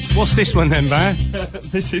 So, what's this one then, Bar?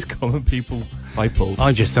 This is Common People by Paul.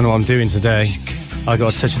 I just don't know what I'm doing today. I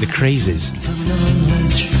got a touch of the crazes.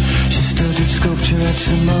 She studied sculpture at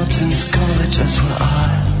St. Martin's College. That's where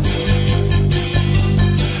I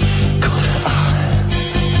called her eye.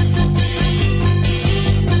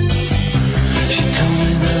 She told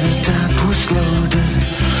me that her dad was loaded.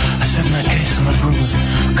 I said, in that case, I'll have rum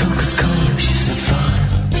and Coca-Cola. She said, fine.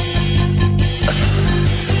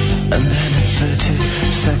 And then in 30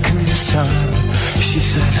 seconds time, she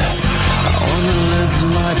said, I wanna live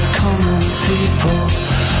like common people.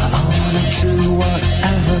 I wanna do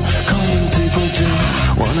whatever common people do.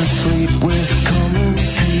 Wanna sleep with common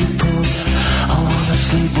people. I wanna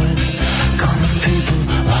sleep with common people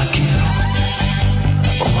like you.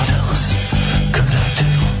 What else could I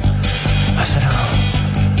do? I said,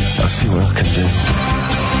 I'll see what I can do.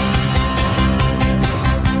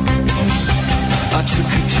 I took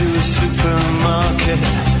her to a supermarket.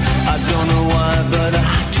 I don't know why, but I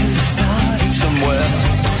had to start it somewhere.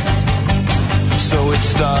 So it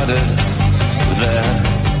started there.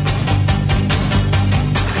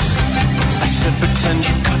 I said, pretend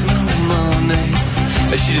you got no money.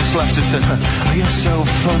 And she just laughed and said, oh, you're so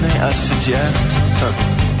funny. I said, yeah.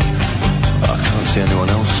 I can't see anyone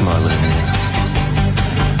else smiling.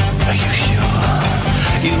 Are you sure?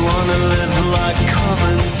 You wanna live like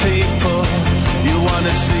common people. You wanna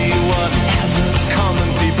see whatever common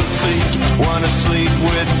people see. Wanna sleep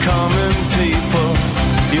with common people.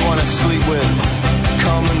 You wanna sleep with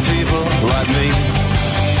common people like me.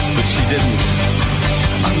 But she didn't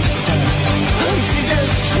understand. She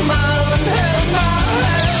just smiled and held my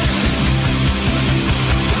hand.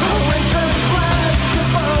 I went to flash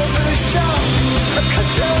above the shop. I cut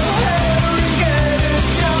your hair and get a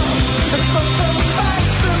job. I smoked some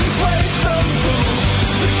facts and play some fool.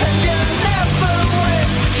 Pretend you never went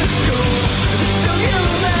to school. Still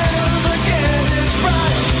you'll never get it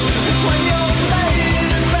right. It's when you're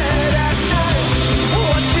laid in bed at night,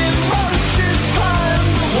 watching roaches climb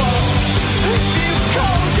the wall. If you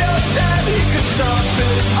called your dad, he could stop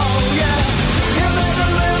it. Oh yeah. You'll never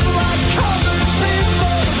live like common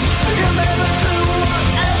people. You'll never do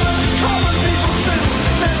whatever common people do.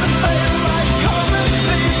 Never feel like common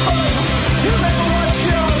people. You'll never watch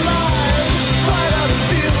your lives slide out of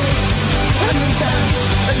view. And then dance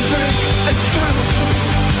and drink and screw.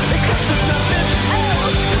 Because there's nothing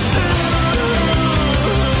else to do.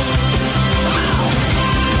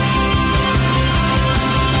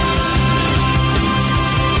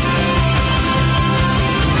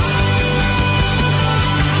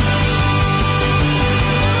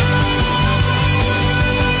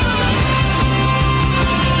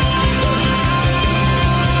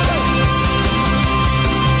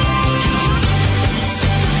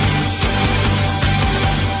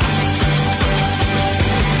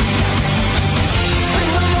 Sing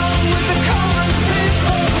along with the common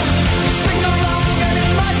people. Sing along and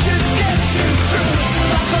it might just get you through.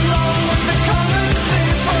 Laugh along with the common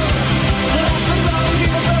people. Laugh along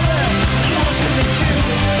even though they're laughing at you.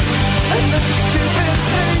 And the stupid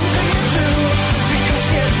things that you do because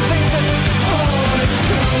you think that oh it's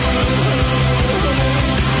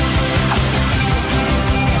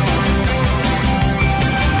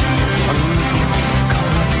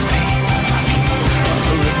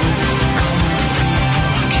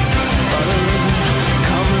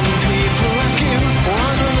common people like you.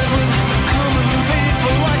 Wanna live with common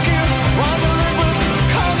people like you. Wanna live with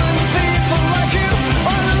common people like you.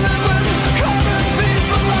 Wanna live with common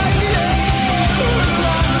people like you.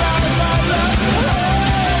 La la la la. La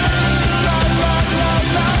la la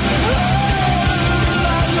la. La la la la.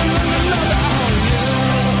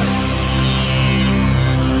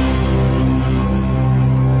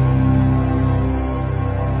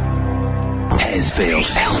 Hesfield,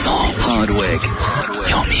 Elmore, Hardwick.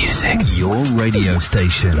 Your music, your radio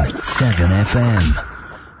station, 7FM.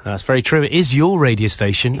 That's very true. It is your radio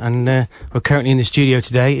station, and we're currently in the studio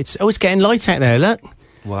today. It's getting light out there, look.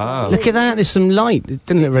 Wow. Look at that, there's some light. It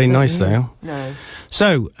didn't look very nice, though. No.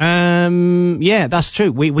 So, yeah, that's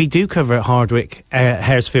true. We do cover at Hardwick,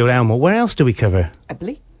 Haresfield, Elmore. Where else do we cover?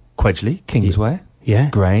 Ebbly? Quedgley, Kingsway, Yeah.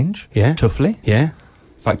 Grange, Yeah. Tuffley, Yeah. in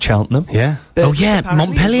fact Cheltenham, Yeah. But oh, yeah, apparently as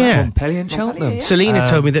Montpellier. well. Montpellier and Cheltenham, yeah. Selena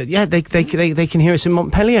told me that, yeah, they can hear us in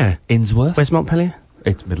Montpellier. Innsworth. Where's Montpellier?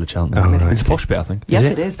 It's middle of Cheltenham. Oh, right, It's a okay. posh bit, I think. Yes,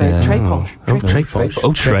 it? it is. Very Yeah. Trey posh. Oh, Trey Trey posh. posh.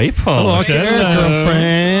 Oh, Trey posh. Oh, okay, Hello.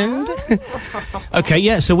 girlfriend. Okay,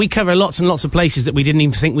 yeah, so we cover lots and lots of places that we didn't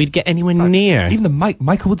even think we'd get anywhere near. Even the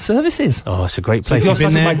Michaelwood services. Oh, it's a great So place. if you're You've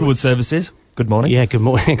been sat in there? Michaelwood services, Good morning. Yeah, good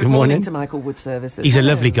morning. Good morning to Michael Wood Services. He's a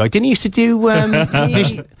Hello. lovely guy. Didn't he used to do...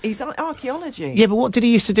 He's on archaeology. Yeah, but what did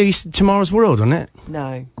he used to do? Tomorrow's World, wasn't it?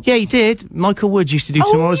 No. Yeah, he did. Michael Wood used to do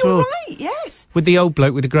Oh, Tomorrow's you're World. right, yes. With the old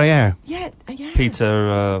bloke with the grey hair. Yeah.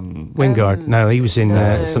 Peter, Wingard. No, he was in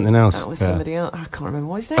something else. That was somebody else. I can't remember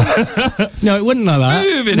what his name was. No, it wasn't like that.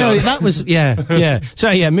 Moving on. That was yeah. So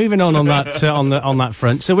yeah, moving on that on that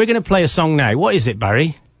front. So we're going to play a song now. What is it,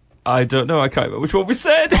 Barry? I don't know, I can't remember which one we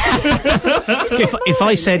said. If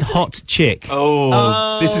I said hot chick.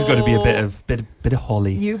 Oh, this is going to be a bit of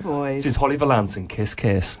Holly. You boys. This is Holly Valance and Kiss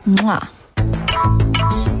Kiss. Mwah.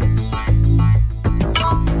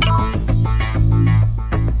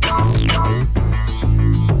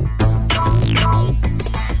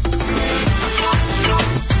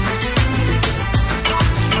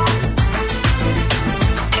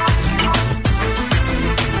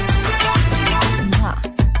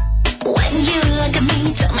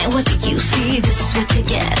 What do you see? This is what you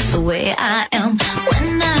get. It's the way I am.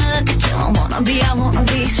 When I look at you, I wanna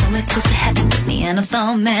be somewhere close to heaven with the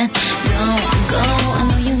anthem, man. Don't go, I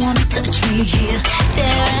know you wanna touch me here,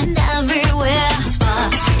 there and everywhere.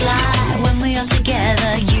 Sparks fly when we are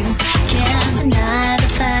together. You can't deny the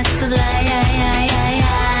facts of life.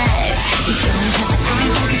 You don't have to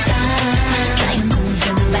act like a star. Try your moves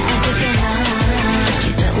in the back of your heart.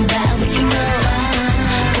 You know that we can go on,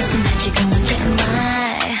 'cause tonight you're gonna get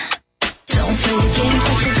mine. Don't play the games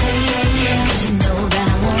that you play, 'cause you know that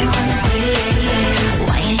I won't run away.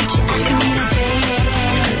 Why ain't you asking me to stay?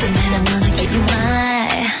 'Cause tonight I'm gonna give you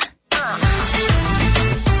mine.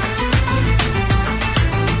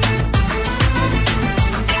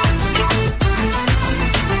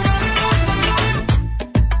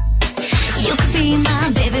 You could be my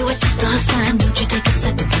baby with your star sign. Won't you take a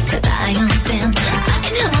step and think that I understand? I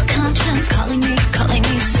can hear my conscience calling me,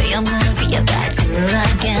 say I'm gonna be a bad girl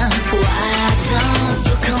again. Why don't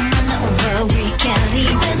you come on over? We can't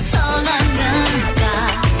leave this all undone.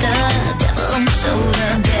 Got the devil on my shoulder.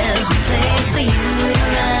 There's no place for you to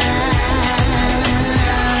run.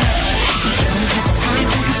 You don't have to act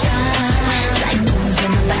like a star. Try moves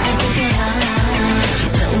in the back of your heart. You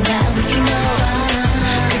know that we can go on,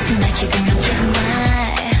 'cause tonight you're gonna get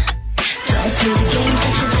mine. Don't play the games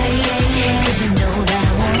that you play, 'cause you know that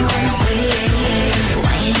I won't run away.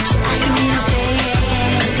 Why ain't you asking me to stay?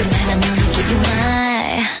 'Cause tonight I'm gonna give you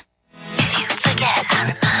mine. If you forget, I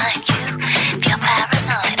remind you. If you're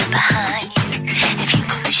paranoid, I'm behind you. If you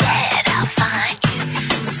lose your head, I'll find you.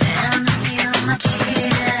 Sending you my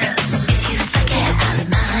kiss. If you forget, I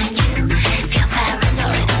remind you. If you're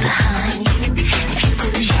paranoid, I'm behind you. If you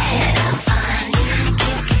lose your head, I'll find you.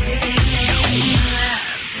 Kiss,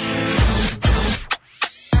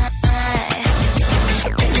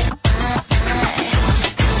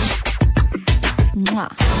 Mwah.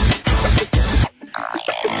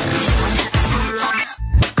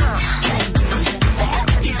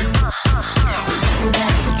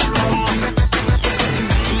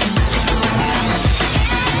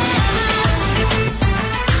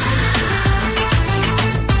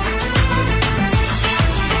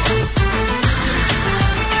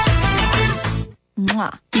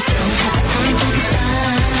 Mwah. You don't have to act like a star.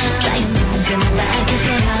 Try your moves in the back of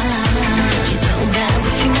your heart. You know that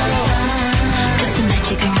we can go on, 'cause tonight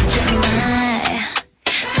you're gonna get mine.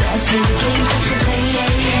 Don't play the games that you play,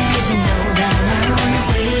 'cause you know that I won't run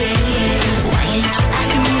away. Why ain't you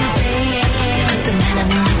asking me to stay? 'Cause tonight I'm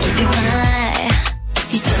gonna give you mine.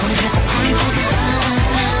 You don't have to act like a star.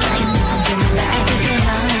 Try your moves in the back of your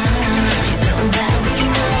heart. You know that we can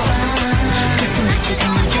go on, 'cause tonight you're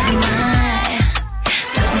gonna get mine.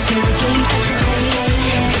 Don't play the games that you play,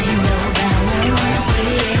 'cause you know that I won't run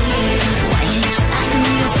away. Why ain't you asking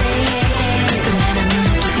me to stay? 'Cause tonight I'm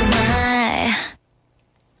gonna give you mine.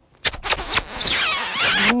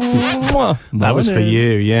 That was for you,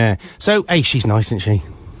 yeah. So, hey, she's nice, isn't she?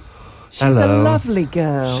 She's a Hello. lovely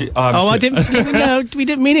girl. I didn't. No, we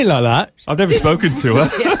didn't mean it like that. I've never spoken to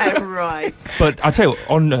her. Yeah, right. But I tell you,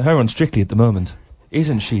 on Strictly at the moment,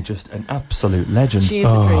 isn't she just an absolute legend? She is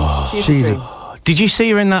a dream. She's she's a dream. Did you see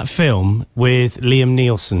her in that film with Liam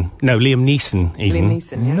Neeson? No, Liam Neeson, even. Liam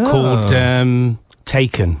Neeson, yeah. No. Called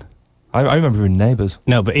Taken. I remember her in Neighbours.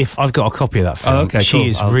 No, but if I've got a copy of that film, Oh, okay, she cool.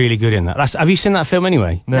 is I'll- really good in that. Have you seen that film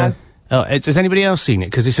anyway? No. Oh, has anybody else seen it?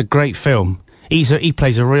 Because it's a great film. He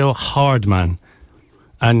plays a real hard man,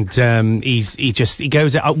 and he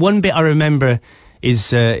goes. One bit I remember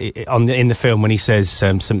is in the film when he says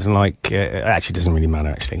something like, actually, it doesn't really matter.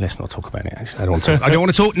 Actually, let's not talk about it. Actually, I don't want to. I don't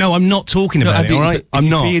want to talk. No, I'm not talking about Andy, it. All right, I'm I'm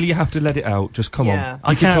not. not. You really have to let it out. Just come Yeah. on.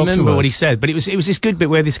 I You can can't talk to remember us. what he said, but it was this good bit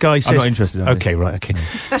where this guy says, I'm not interested, Andy. Okay, right, okay.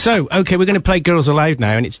 So, okay, we're going to play Girls Aloud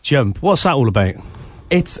now, and it's Jump. What's that all about?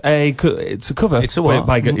 It's a cover. It's a what?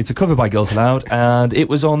 It's a cover by Girls Aloud, and it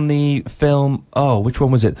was on the film. Oh, which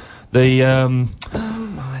one was it? The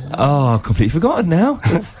I've completely forgotten now.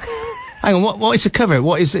 Hang on, what is the cover?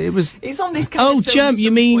 What is it? It was. It's on this kind of film Jump.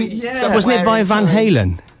 You mean? Yeah. Wasn't it by Van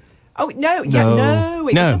Halen? Oh no! Yeah, no.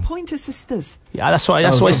 It was the Pointer Sisters. Yeah, that's what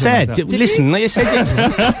I something said. like that. Listen, like I said.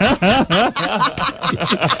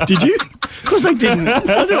 Did you? Of course I didn't. I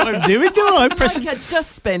don't know what I'm doing, do I? I'm pressing. Like a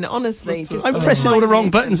dustbin, honestly. Just I'm pressing all the wrong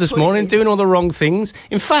buttons this morning, doing all the wrong things.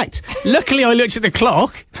 In fact, luckily I looked at the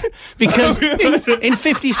clock because in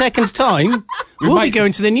 50 seconds' time we'll be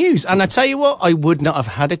going to the news. And I tell you what, I would not have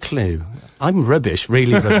had a clue. I'm rubbish,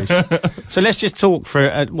 really rubbish. So let's just talk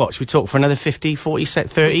for, what, should we talk for another 50, 40,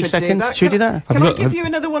 30 seconds? Should we do that? Can I give you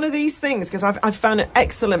another one of these things? Because I've found an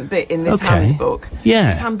excellent bit in this handbook. Yeah.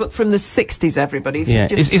 This handbook from the 60s, everybody. If you Yeah.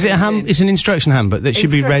 just Is it it's an instruction handbook that should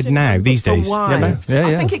be read Instruction now, handbook these for days? wives. Yeah.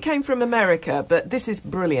 I think it came from America, but this is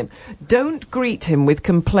brilliant. Don't greet him with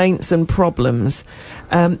complaints and problems.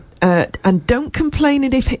 And don't complain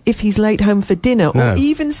if he's late home for dinner or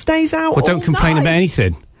even stays out Well, don't all complain night. about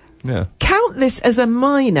anything. Yeah. Count this as a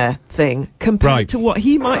minor thing compared to what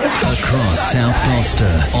he might have done. Across South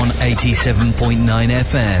Gloucester on 87.9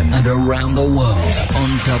 FM and around the world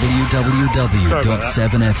on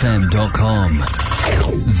www.7fm.com.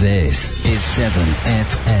 This is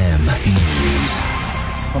 7FM News.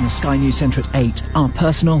 On the Sky News Centre at 8, our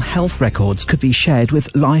personal health records could be shared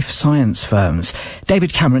with life science firms.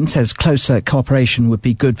 David Cameron says closer cooperation would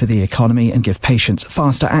be good for the economy and give patients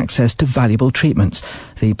faster access to valuable treatments.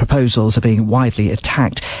 The proposals are being widely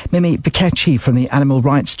attacked. Mimi Biketchi from the animal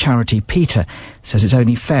rights charity PETA says it's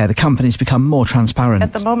only fair the companies become more transparent.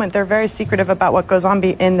 At the moment, they're very secretive about what goes on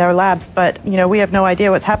in their labs, but, we have no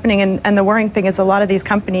idea what's happening. And the worrying thing is a lot of these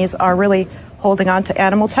companies are really holding on to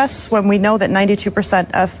animal tests when we know that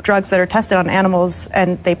 92% of drugs that are tested on animals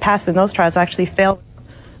and they pass in those trials actually fail.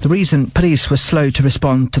 The reason police were slow to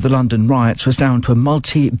respond to the London riots was down to a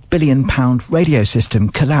multi-billion-pound radio system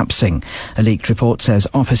collapsing. A leaked report says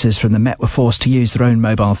officers from the Met were forced to use their own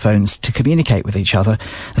mobile phones to communicate with each other.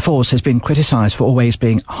 The force has been criticised for always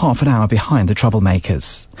being half an hour behind the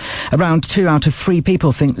troublemakers. Around 2 out of 3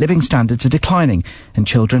 people think living standards are declining, and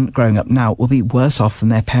children growing up now will be worse off than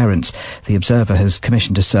their parents. The Observer has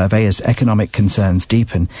commissioned a survey as economic concerns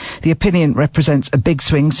deepen. The opinion represents a big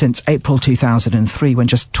swing since April 2003, when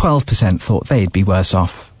just 12% thought they'd be worse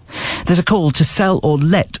off. There's a call to sell or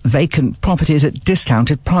let vacant properties at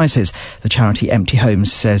discounted prices. The charity Empty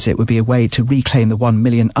Homes says it would be a way to reclaim the 1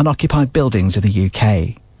 million unoccupied buildings of the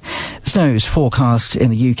UK. Snow's forecast in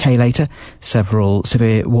the UK later. Several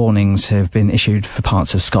severe warnings have been issued for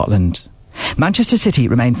parts of Scotland. Manchester City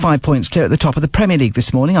remain 5 points clear at the top of the Premier League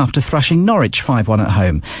this morning after thrashing Norwich 5-1 at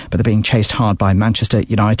home. But they're being chased hard by Manchester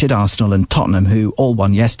United, Arsenal and Tottenham, who all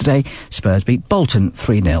won yesterday. Spurs beat Bolton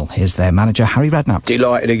 3-0. Here's their manager, Harry Redknapp.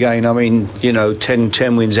 Delighted again. I mean,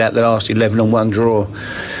 10 wins out the last 11 and 1 draw.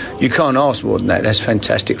 You can't ask more than that. That's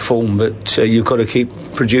fantastic form, but you've got to keep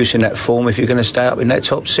producing that form if you're going to stay up in that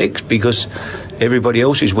top 6, because everybody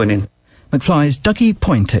else is winning. McFly's Dougie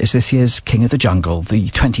Poynter is this year's King of the Jungle. The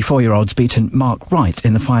 24-year-old's beaten Mark Wright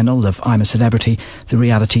in the final of I'm a Celebrity. The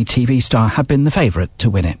reality TV star had been the favourite to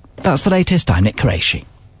win it. That's the latest. I'm Nick Qureshi.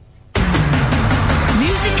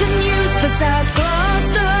 Music and news for South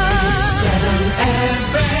Gloucester.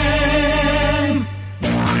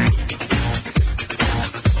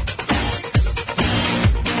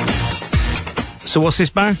 7FM. So what's this,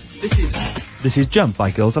 Bar? This is Jump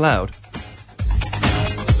by Girls Aloud.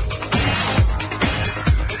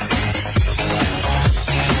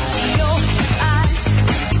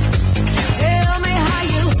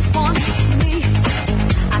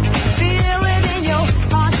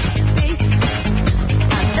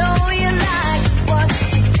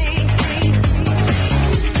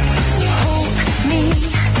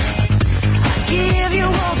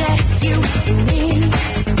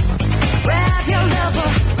 Wrap your love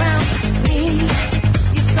around me.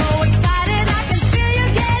 You're so exciting.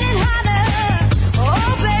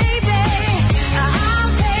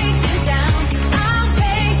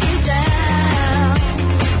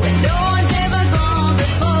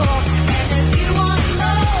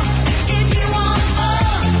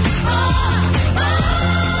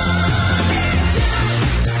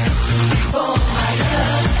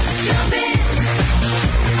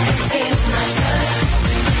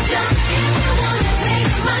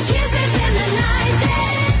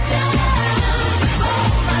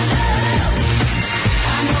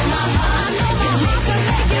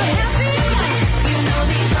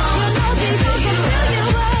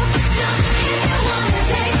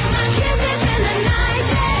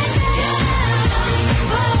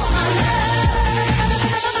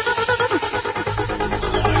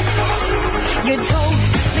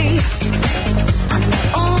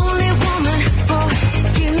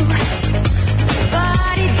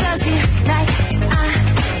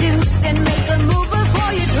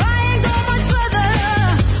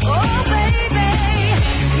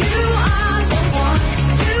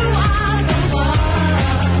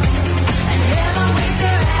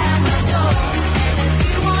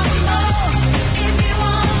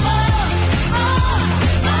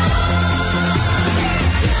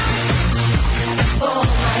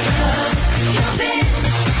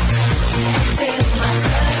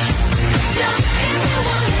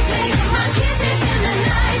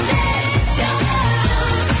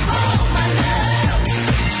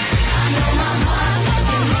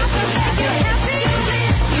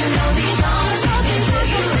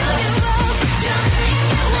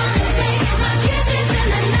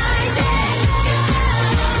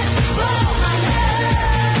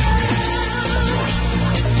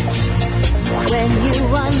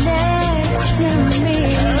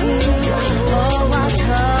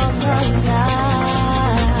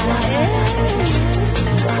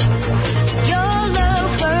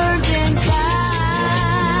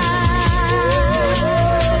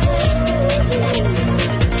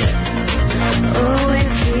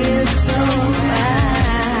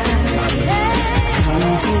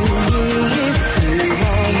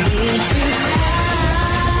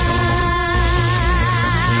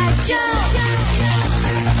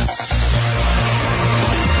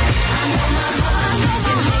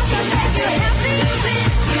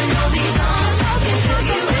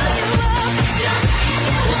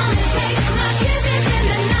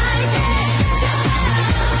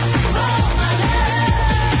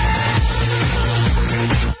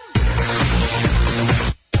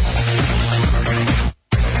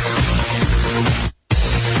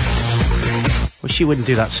 wish you wouldn't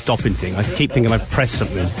do that stopping thing. I keep thinking I've pressed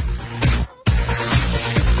something.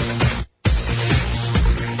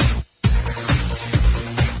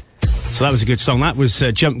 So that was a good song. That was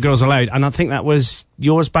Jump Girls Aloud, and I think that was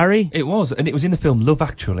yours, Barry. It was, and it was in the film Love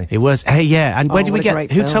Actually. It was. Hey, yeah. And where did we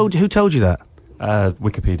get? Who told you that?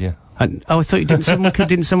 Wikipedia. And, I thought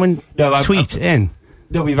didn't someone tweet in?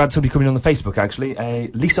 No, we've had somebody coming on the Facebook actually,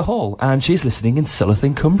 Lisa Hall, and she's listening in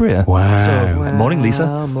Sullerthing, Cumbria. Wow. So, morning,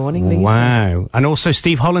 Lisa. Morning, Lisa. Wow. And also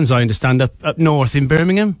Steve Hollands, I understand, up north in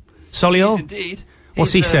Birmingham. Solihull. Yes, indeed.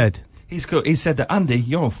 What's he said? He said that, Andy,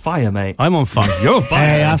 you're on fire, mate. I'm on fire. You're on fire.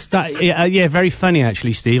 Hey, that's that. Yeah, very funny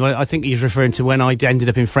actually, Steve. I think he's referring to when I ended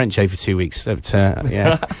up in French for 2 weeks. But,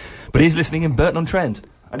 yeah. But he's listening in Burton-on-Trent.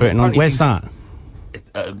 Where's that?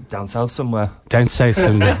 Down south somewhere. Down south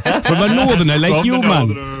somewhere. From a northerner like you,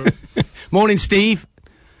 man. Morning, Steve.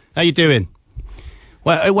 How you doing?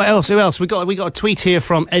 Well, what else? Who else? We got a tweet here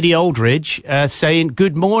from Eddie Aldridge saying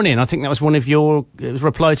good morning. I think that was one of your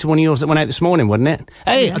reply to one of yours that went out this morning, wasn't it?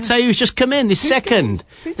 Hey, yeah. I'll tell you who's just come in this second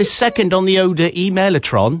on the Oda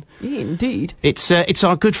emailatron. Yeah, indeed. It's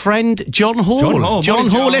our good friend John Hall. John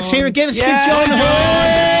Hall. Let's hear it. Give John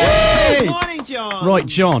Hall. Good morning, John. Right,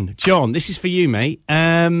 John, this is for you, mate.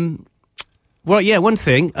 Well, yeah, one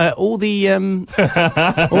thing, all the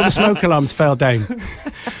smoke alarms fell down.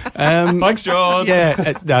 Thanks, John.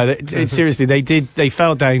 Yeah, no, seriously, they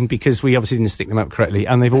fell down because we obviously didn't stick them up correctly,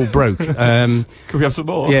 and they've all broke. Could we have some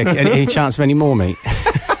more? Yeah, any chance of any more, mate?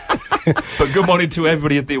 But good morning to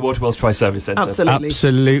everybody at the Waterwells Tri-Service Centre.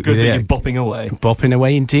 Absolutely. Good that you're bopping away. Bopping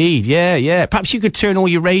away indeed, yeah. Perhaps you could turn all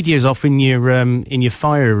your radios off in your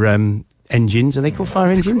fire, engines. Are they called fire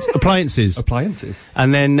engines? Appliances.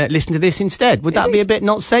 And then listen to this instead. Would that be a bit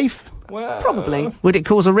not safe? Well, probably. Would it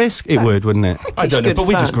cause a risk? It would, wouldn't it? I don't know, but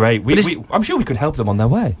we're just great. I'm sure we could help them on their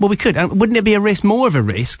way. Well, we could. Wouldn't it be more of a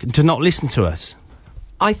risk to not listen to us?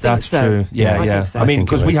 I think That's so. true. Yeah. Think so. I mean,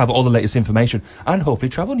 because we have all the latest information and hopefully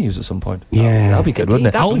travel news at some point. Yeah. That'll be good,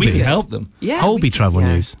 wouldn't it? We can help them. Yeah. Holby travel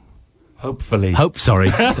news. Hopefully. Sorry.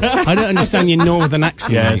 I don't understand your northern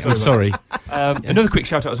accent. Yeah, mate. I'm sorry. Another quick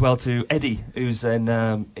shout out as well to Eddie, who's in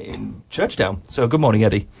Churchdown. So good morning,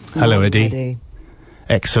 Eddie. Hello, Eddie.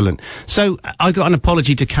 Excellent. So I got an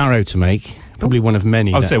apology to Caro to make. Probably one of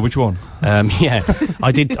many. I'll say which one. Yeah,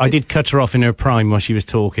 I did cut her off in her prime while she was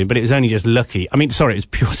talking, but it was only just lucky. I mean, sorry, it was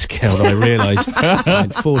pure skill that I realised. I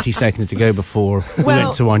had 40 seconds to go before we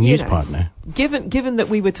went to our news partner. Given that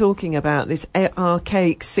we were talking about this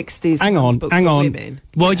archaic 60s. Hang on. Women,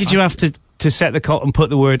 Why did you have to set the cot and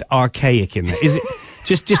put the word archaic in there? Is it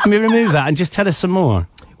just remove that and just tell us some more?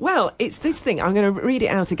 Well, it's this thing. I'm going to read it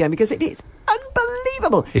out again because it is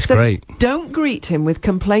unbelievable. It's it says, great. Don't greet him with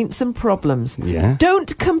complaints and problems. Yeah.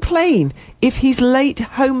 Don't complain if he's late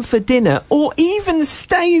home for dinner or even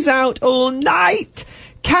stays out all night.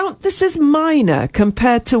 Count this as minor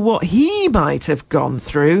compared to what he might have gone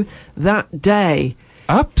through that day.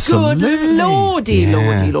 Absolutely. Good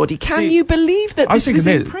lordy. Can you believe that this was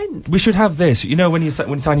in print? We should have this. You know, when you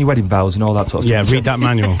sign your wedding vows and all that sort of stuff. Yeah, read that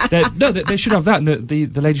manual. They should have that, and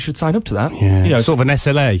the lady should sign up to that. Yeah, you know, sort of an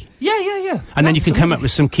SLA. Yeah. And then you can come up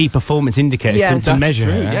with some key performance indicators to measure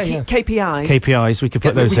true. her. Yeah. KPIs. We could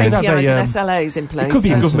put those in. KPIs and SLAs in place. It could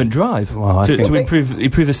be a government drive to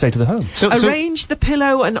improve the state of the home. Arrange the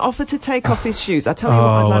pillow and offer to take off his shoes. I tell you what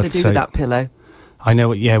I'd like to do with that pillow. I know.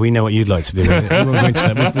 We know what you'd like to do. We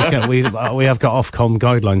have got Ofcom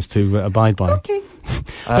guidelines to abide by. Okay.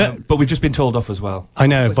 But we've just been told off as well. I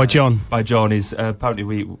know, by John. By John is apparently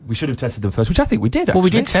we should have tested them first, which I think we did. Actually. Well,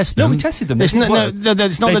 we did test them. No, we tested them. It's not that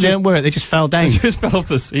they didn't work. They just fell down. They just fell off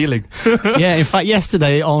the ceiling. Yeah. In fact,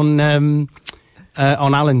 yesterday on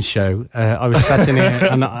Alan's show, I was sat in here,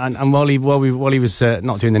 and while he was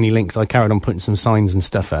not doing any links, I carried on putting some signs and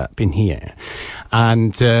stuff up in here.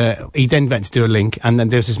 And he then went to do a link, and then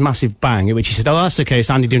there was this massive bang, at which he said, "Oh, that's okay, it's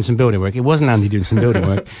Andy doing some building work." It wasn't Andy doing some building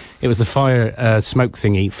work. It was the fire smoke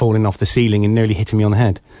thingy falling off the ceiling and nearly hitting me on the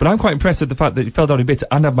head. But I'm quite impressed at the fact that it fell down a bit,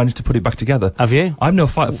 and I've managed to put it back together. Have you? I'm no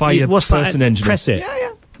fire person engineer. Press it.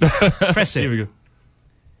 Yeah. Press it. Here we go.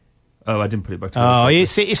 Oh, I didn't put it back together. Oh,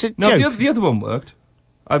 it's a joke. The other one worked.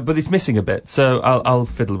 But it's missing a bit, so I'll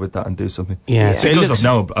fiddle with that and do something. Yeah. So it goes off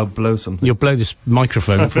now, I'll blow something. You'll blow this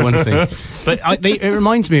microphone, for one thing. But it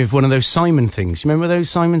reminds me of one of those Simon things. You remember those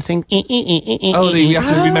Simon things? You have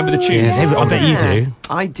to remember the tune. Yeah, I bet you do.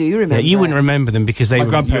 I do remember. Yeah, you wouldn't remember them because you're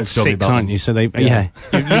grandparents told me 6, about aren't you? So they, your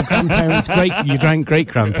grandparents, your great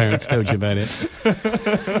grandparents told you about it.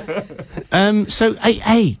 So,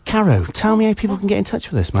 hey, Caro, tell me how people can get in touch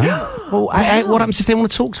with us, man. Well, what happens if they want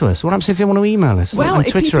to talk to us? What happens if they want to email us? Well, and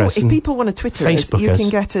Twitter us? If people want to Twitter us, Facebook you us. can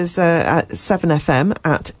get us at 7FM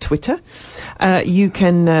at Twitter. You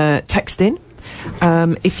can text in.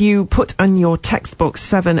 If you put on your text box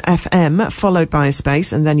 7FM followed by a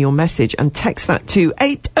space and then your message and text that to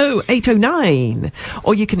 80809,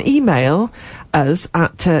 or you can email us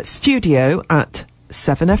at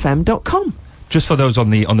studio@7fm.com. Just for those on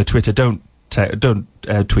the Twitter, don't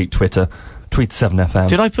tweet Twitter. Tweet 7FM.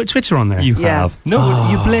 Did I put Twitter on there? You Yeah. have. No,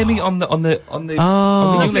 you blame me on the Oh,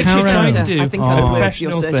 you she's trying to do I think a I'm the words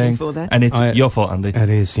professional you're searching thing, for there. and it's your fault, Andy. It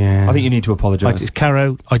is, yeah. I think you need to apologise.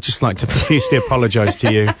 Caro, I'd just like to profusely apologise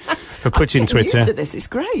to you for putting I'm used Twitter. to this. It's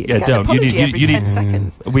great. Yeah, You get an don't. apology every 10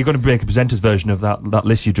 seconds. We're going to make a presenter's version of that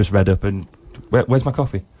list you just read up. And where's my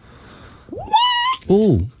coffee?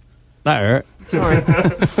 Ooh, that hurt. Sorry.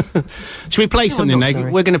 Should we play something not now?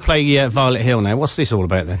 sorry. We're going to play Violet Hill now. What's this all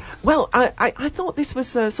about then? Well, I thought this was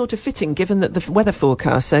sort of fitting, given that the weather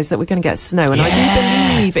forecast says that we're going to get snow, and I do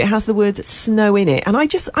believe it has the word snow in it. And I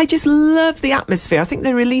just love the atmosphere. I think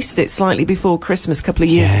they released it slightly before Christmas a couple of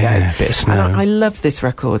years ago. a bit of snow. And I love this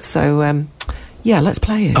record, so yeah, let's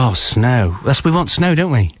play it. Oh, snow. We want snow,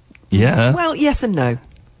 don't we? Yeah. Well, yes and no.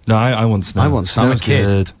 No, I want snow. I want snow. I'm a kid.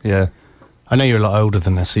 Good. Yeah. I know you're a lot older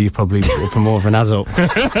than us, so you're probably more of an adult.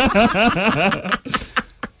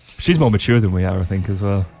 She's more mature than we are, I think, as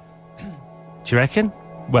well. Do you reckon?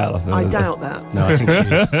 Well, I doubt that. No, I think she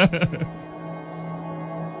is.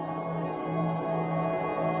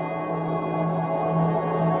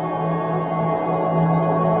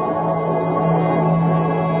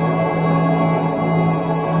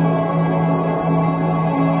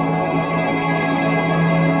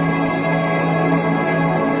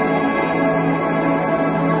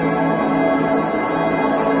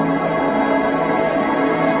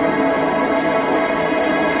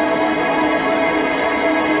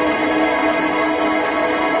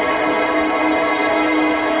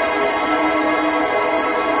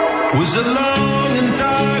 Was a long and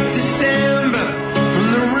dark December. From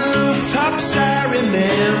the rooftops I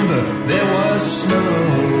remember there was snow,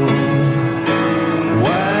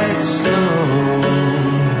 white snow.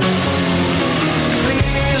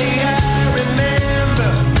 Clearly I remember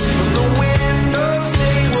from the windows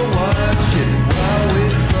they were watching while we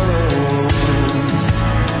froze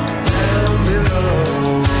down below.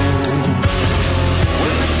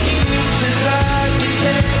 When the future's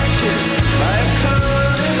architecture by a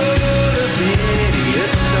carnival of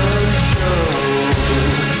idiots unshown,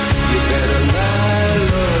 you better lie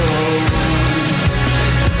low.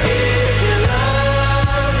 If you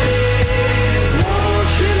love me,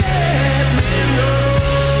 won't you let me know?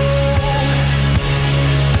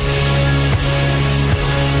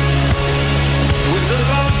 It was a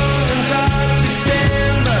long and dark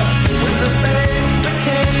December when the banks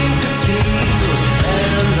became cathedrals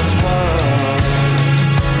and the fog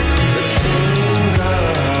that came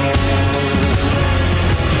down.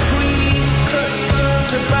 Priests clutched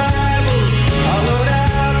onto Bibles, hollowed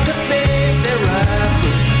out to fake their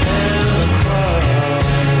rifles, and the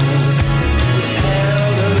cross was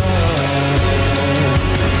held aloft.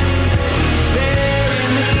 Bury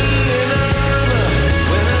me in armor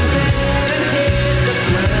when I'm dead and hit the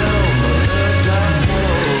ground. My legs are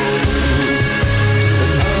cold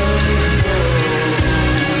and unfurled.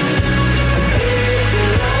 And if you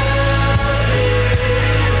love me,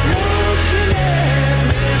 won't you let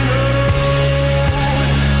me know?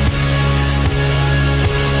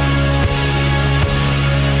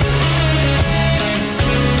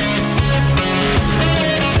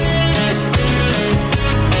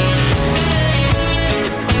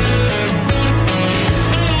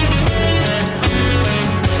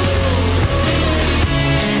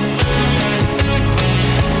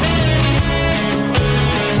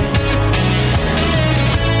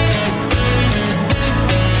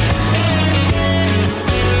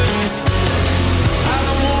 I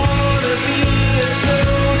don't wanna be a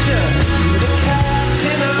soldier, be the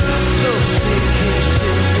captain of some sinking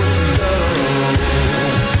ship with stone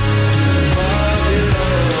far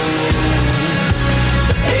below.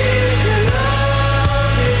 So if you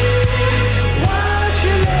love me, why'd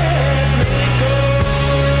you let me go?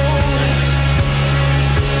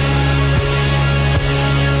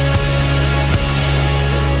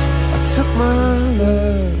 I took my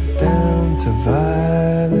love down to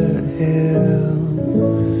Violet Hill.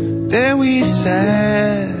 There we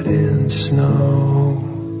sat in snow.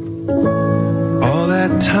 All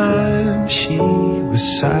that time she was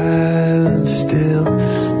silent still.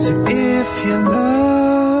 So if you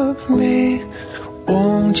love me,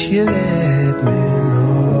 won't you let me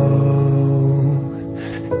know?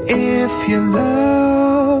 If you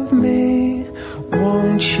love me,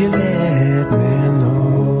 won't you let me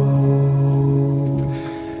know?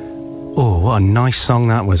 Oh, what a nice song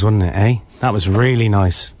that was, wasn't it, eh? That was really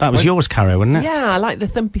nice. That was yours, Caro, wasn't it? Yeah, I like the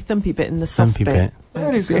thumpy bit and the soft Thumpy bit.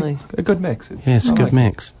 It's nice. a good mix. Yeah, it's a good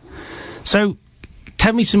mix. So,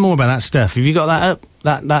 tell me some more about that stuff. Have you got that up?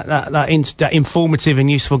 That informative and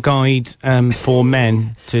useful guide for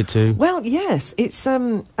men to. Well, yes, it's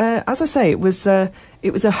as I say, it was a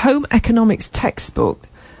home economics textbook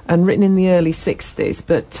and written in the early 60s,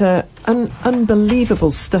 but unbelievable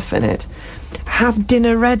stuff in it. Have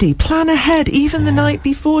dinner ready. Plan ahead, even the night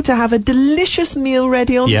before, to have a delicious meal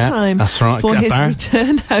ready on time. That's right. For his Barry.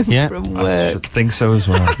 return home from I work. should think so as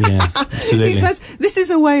well. Yeah, absolutely. He says this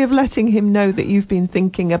is a way of letting him know that you've been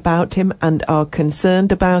thinking about him and are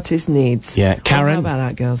concerned about his needs. Yeah, Karen. How about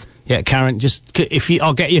that, girls? Yeah, Karen, just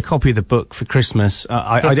I'll get you a copy of the book for Christmas.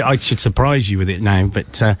 I should surprise you with it now,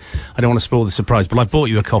 but I don't want to spoil the surprise. But I bought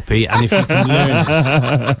you a copy, and if you can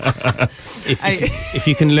learn if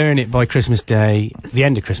you can learn it by Christmas Day, the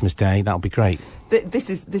end of Christmas Day, that'll be great. This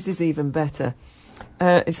is even better.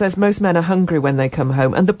 It says most men are hungry when they come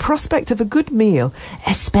home, and the prospect of a good meal,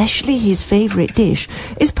 especially his favourite dish,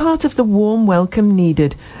 is part of the warm welcome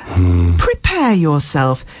needed. Prepare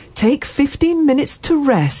yourself. Take 15 minutes to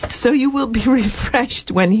rest so you will be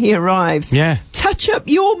refreshed when he arrives. Yeah. Touch up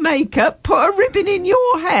your makeup, put a ribbon in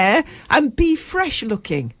your hair, and be fresh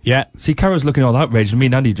looking. Yeah. See, Caro's looking all outraged, and me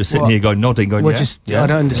and Andy just sitting What? here going, nodding, going, Well, yeah. I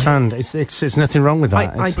don't understand. It's nothing wrong with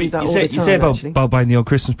that. I do that all the time, You say actually. about buying the old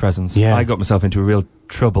Christmas presents. Yeah. I got myself into a real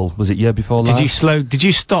trouble. Was it year before last? Did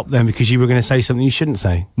you stop then because you were going to say something you shouldn't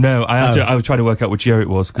say? No, I was trying to work out which year it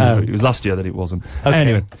was, because it was last year that it wasn't. Okay.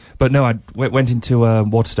 Anyway, but no, I went into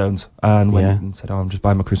Waterstones and went and said, I'm just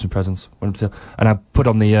buying my Christmas presents. Went up to till, and I put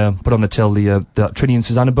on the till the Trini and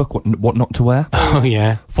Susanna book, what not to wear. Oh,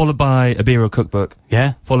 yeah. Followed by a beer or cookbook.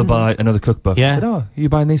 Yeah. Followed by another cookbook. Yeah. I said, are you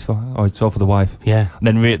buying these for? Oh, it's all for the wife. Yeah. And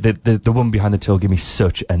then the woman behind the till gave me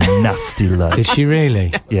such a nasty look. Did she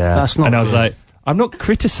really? Yeah. That's not And I was good. like, I'm not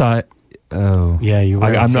criticising. Oh. Yeah, you were.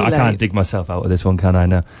 I'm Too not. I can't late. dig myself out of this one, can I?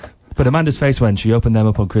 No. But Amanda's face when she opened them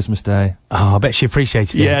up on Christmas Day. Oh, I bet she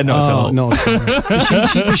appreciated it. Yeah, not at all. Not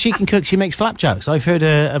at all. she can cook. She makes flapjacks. I've heard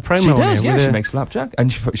a promo She on does, here yeah. with She a- makes flapjack,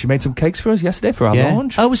 and she made some cakes for us yesterday for our Yeah.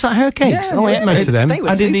 launch. Oh, was that her cakes? Yeah, Oh, I ate most of them. They were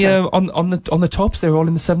And in the super. on the tops, they were all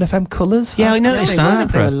in the 7FM colours. Yeah, I noticed they were.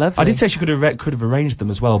 that. They were lovely. I did say she could have arranged them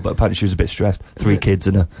as well, but apparently she was a bit stressed. 3 kids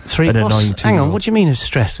and an Hang annoying on, what do you mean of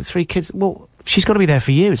stress with 3 kids? Well, she's got to be there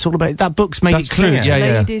for you. It's all about that book's made That's it clear. true, yeah.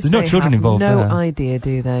 Ladies, There's no they children have involved No there. idea,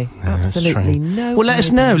 do they? that's Absolutely true. no. Well, let us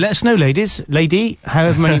idea. know. Let us know, ladies. Lady,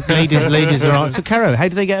 however many ladies there are. So, Caro, how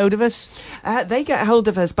do they get hold of us? They get hold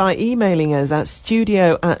of us by emailing us at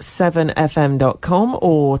studio@7fm.com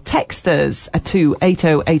or text us to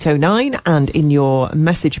 80809, and in your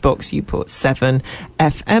message box you put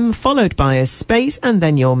 7FM followed by a space and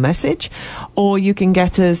then your message. Or you can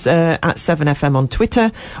get us at 7FM on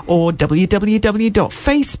Twitter or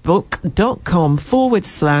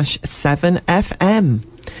www.facebook.com/7FM.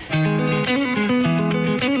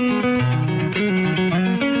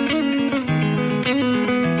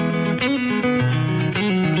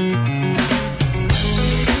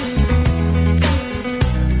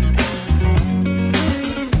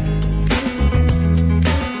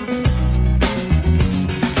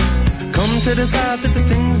 Come to decide that the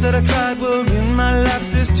things that I tried were in my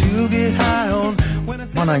life just to get high on.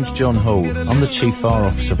 My name's John Hall. I'm the Chief Fire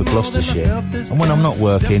Officer for Gloucestershire. And when I'm not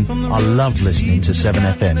working, I love listening to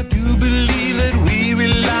 7FM. Believe that we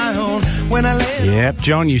rely on when I lay Yep,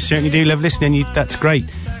 John, you certainly do love listening. That's great.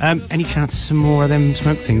 Any chance of some more of them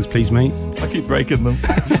smoke things, please, mate? I keep breaking them.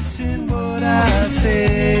 listen what I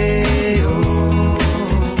say. Oh,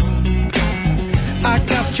 I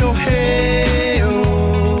got your hey.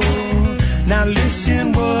 Oh, now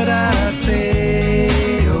listen what I say.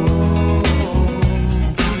 Oh,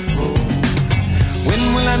 when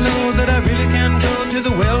will I know that I really can go to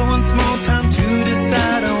the well once more? Time to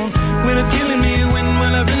decide on when it's killing me. When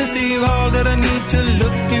will I really see all that I need to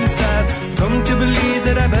look inside? Come to believe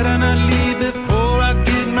that I better not leave before I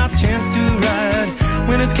get my chance to ride.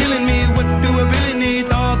 When it's killing me, what do I really need?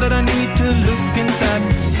 All that I need to look inside.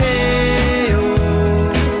 Hey, oh,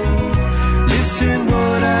 listen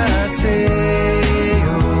what I say.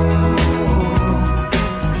 Oh,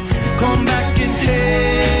 come back and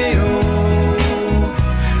hey, oh,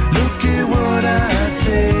 look at what I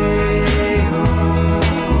say. Oh,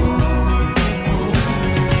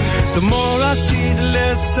 the more I see, the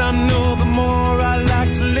less I know. The more I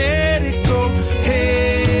like to let it go.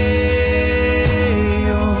 Hey,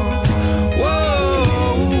 oh,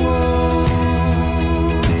 whoa, whoa.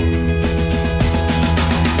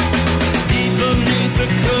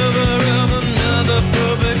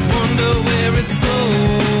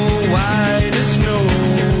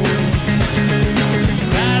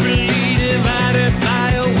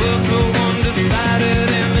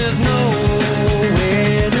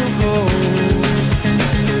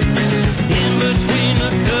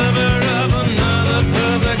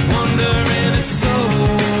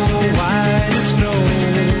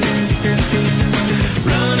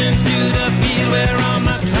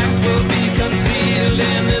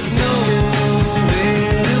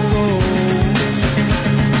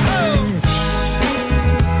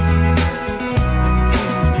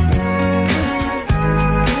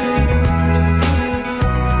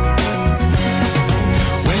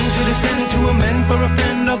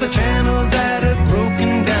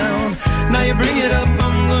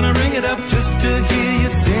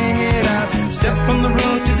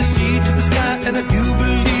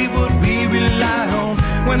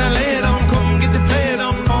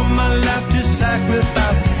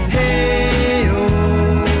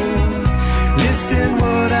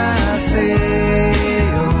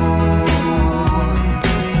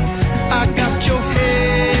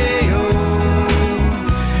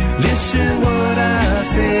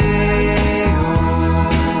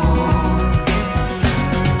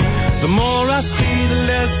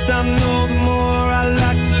 I know, the more I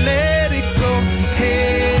like to let it go.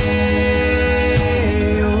 Hey,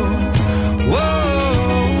 oh,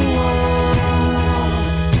 whoa,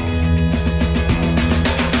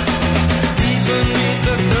 deep beneath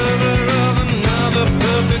the cover of another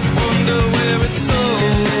perfect wonder where it's so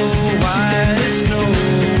white as snow.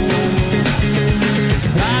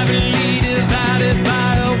 Privately divided by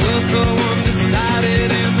a world so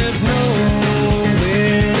undecided, and there's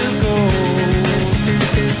nowhere to go.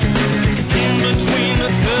 In between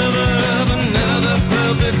the cover of another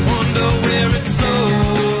perfect wonder where it's so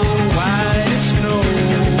white as snow.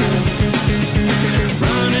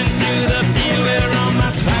 Running through the field where all my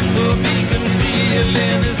tracks will be concealed,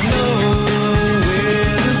 and there's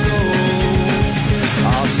nowhere to go. I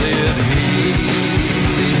said, hey,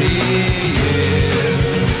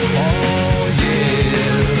 yeah, oh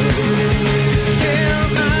yeah. Tell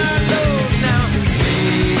my Lord now,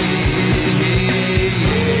 hey,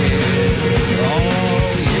 yeah,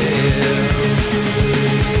 oh yeah.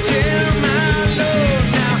 Tell my Lord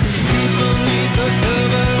now, deep beneath the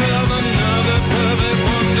cover of another perfect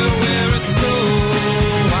wonder where it's so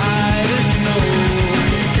white as snow.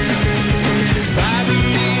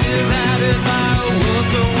 Privately divided by a world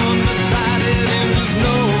so undecided, and there's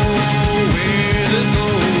nowhere to go.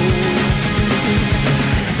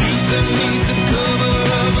 Deep beneath the cover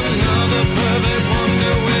of another perfect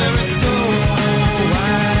wonder where it's so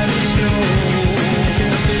white as snow.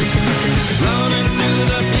 Running through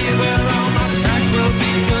the field where all my tracks will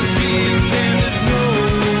be concealed, and there's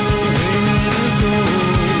nowhere to go.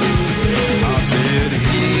 I said,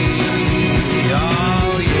 hey,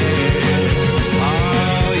 oh yeah,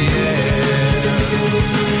 oh yeah.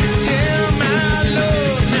 Tell my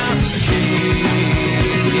Lord now, hey, yeah,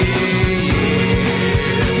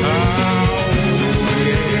 oh yeah.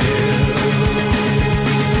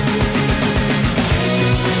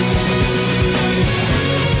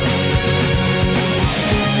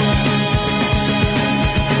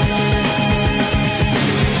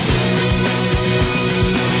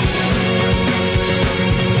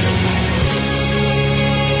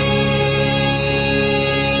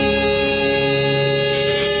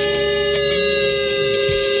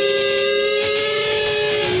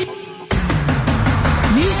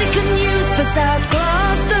 Music and news for South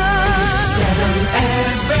Gloucester.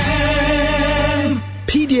 7FM.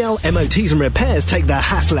 PDL MOTs and repairs take the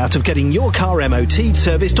hassle out of getting your car MOT'd,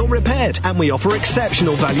 serviced or repaired, and we offer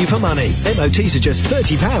exceptional value for money. MOTs are just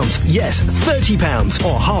 £30. Yes, £30,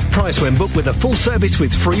 or half price when booked with a full service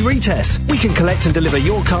with free retest. We can collect and deliver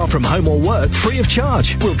your car from home or work free of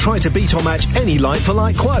charge. We'll try to beat or match any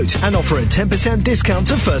like-for-like quote and offer a 10% discount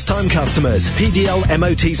to first-time customers. PDL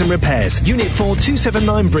MOTs and repairs. Unit 4,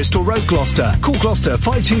 279 Bristol Road, Gloucester. Call Gloucester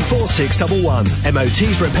 524 611.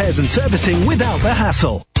 MOTs, repairs and servicing without the hassle.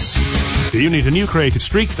 Do you need a new creative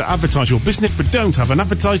streak to advertise your business but don't have an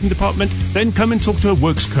advertising department? Then come and talk to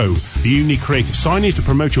WorksCo. Do you need creative signage to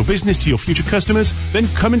promote your business to your future customers? Then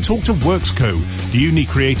come and talk to WorksCo. Do you need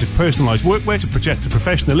creative personalised workwear to project a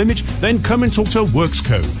professional image? Then come and talk to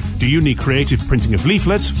WorksCo. Do you need creative printing of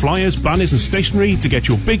leaflets, flyers, banners and stationery to get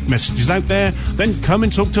your big messages out there? Then come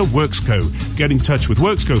and talk to WorksCo. Get in touch with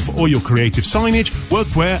WorksCo for all your creative signage,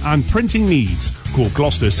 workwear and printing needs. Call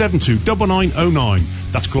Gloucester 729909.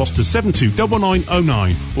 That's Gloucester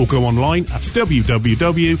 729909. Or go online at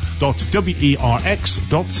www.werx.co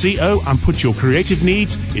and put your creative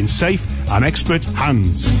needs in safe and expert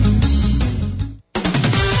hands.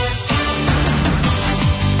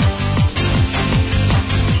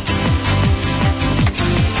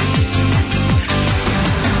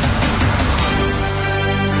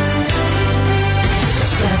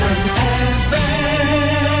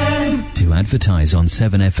 Advertise on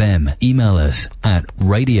 7FM. Email us at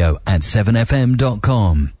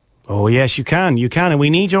radio@7fm.com. Oh yes, you can, and we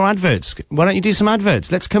need your adverts. Why don't you do some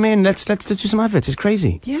adverts? Let's come in. Let's do some adverts. It's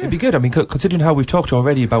crazy. Yeah, it'd be good. I mean, considering how we've talked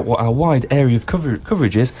already about what our wide area of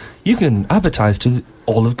coverage is, you can advertise to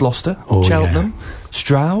all of Gloucester, Cheltenham,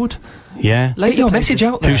 Stroud. Yeah, get your message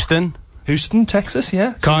out there. Houston, Texas.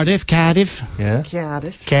 Yeah, Cardiff. Yeah,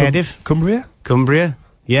 Cardiff, Cumbria.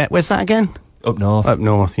 Yeah, where's that again? Up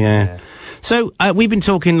north. Yeah. So we've been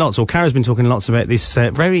talking lots, or Kara's been talking lots about this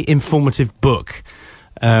very informative book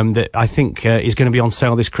that I think is going to be on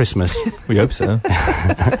sale this Christmas. We hope so.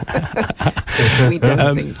 We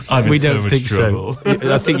don't think so. We don't think so.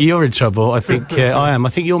 I think you're in trouble. I think I am. I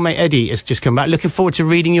think your mate Eddie has just come back. Looking forward to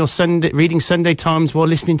reading Sunday Times while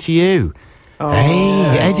listening to you.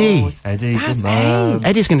 Hey, Eddie. Eddie, That's good man.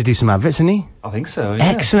 Eddie's going to do some adverts, isn't he? I think so, yeah.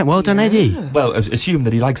 Excellent. Well done, Eddie. Well, assume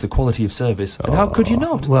that he likes the quality of service. And how could you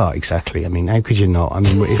not? Well, exactly. I mean, how could you not? I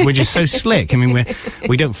mean, we're just so slick. I mean,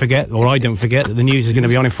 we don't forget, or I don't forget, that the news is going to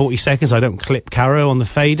be on in 40 seconds. I don't clip Caro on the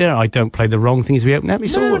fader. I don't play the wrong things we open up.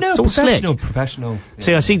 It's all slick. Professional.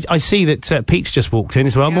 See, I see that Pete's just walked in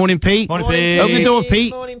as well. Morning, Pete. Morning, Pete. Open the door,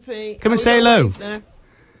 Pete. Morning, Pete. Come and say hello.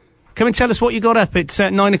 Come and tell us what you got up. It's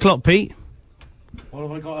 9 o'clock, Pete. What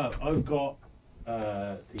have I got up? I've got...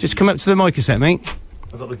 Just come up to the mic a sec, mate.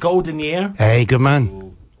 I've got the Golden Year. Hey, good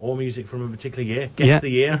man. All music from a particular year. Guess the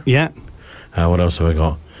year. Yeah. What else have I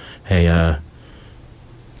got? Hey,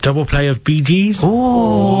 double play of Bee Gees.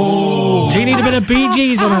 Ooh. Do you need a bit of Bee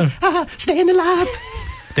Gees on a... Staying alive.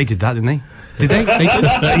 They did that, didn't they? Did they? They did.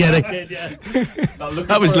 Yeah, they did. Yeah.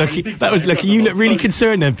 That was lucky. That was lucky. You look really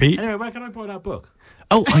concerned then, Pete. Anyway, where can I buy that book?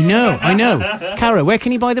 Oh, I know. Cara, where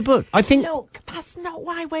can you buy the book? I think Look, that's not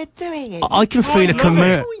why we're doing it. I can feel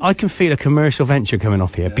I can feel a commercial venture coming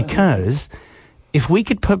off here because if we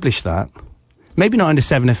could publish that, maybe not under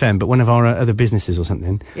 7FM, but one of our other businesses or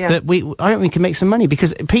something, that I don't think we can make some money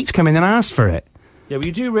because Pete's come in and asked for it. Yeah, but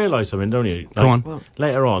you do realise something, don't you? Go on.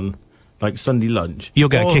 Later on, like Sunday lunch, you'll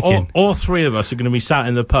get a kick in. All three of us are going to be sat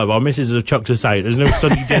in the pub. Our missus has chucked us out. There's no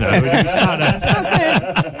Sunday dinner. We're gonna be sat there. That's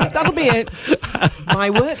it. That'll be it. My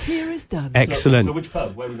work here is done. Excellent. So which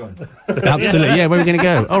pub? Where are we going? Absolutely, yeah, where are we going to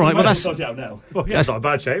go? All right, well, that's... Sort it out now. Well, yeah, it's not a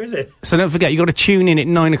bad show, is it? So don't forget, you've got to tune in at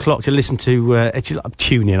 9 o'clock to listen to...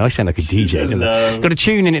 tune in, I sound like a DJ, don't I? Got to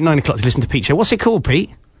tune in at 9 o'clock to listen to Pete Show. What's it called,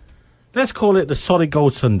 Pete? Let's call it the Solid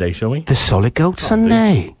Gold Sunday, shall we? The Solid Gold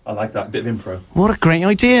Sunday. I like that. Bit of improv. What a great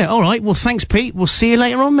idea. All right, well, thanks, Pete. We'll see you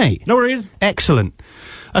later on, mate. No worries. Excellent.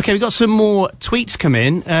 Okay, we've got some more tweets come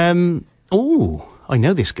in. I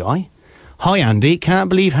know this guy. Hi, Andy. Can't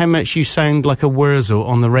believe how much you sound like a Wurzel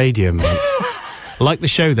on the radio, mate. Like the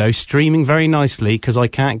show, though. Streaming very nicely, because I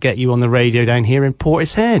can't get you on the radio down here in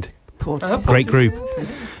Portishead. Great group.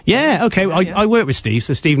 Yeah, okay. I work with Steve,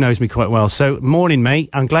 so Steve knows me quite well. So, morning, mate.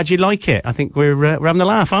 I'm glad you like it. I think we're having a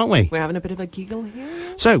laugh, aren't we? We're having a bit of a giggle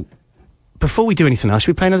here. So, before we do anything else,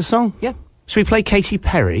 should we play another song? Yeah. Should we play Katy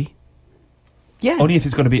Perry? Yeah. Only if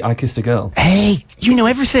it's going to be I Kissed a Girl. Hey, you know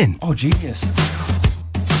everything. Oh, genius.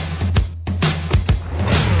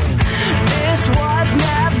 This was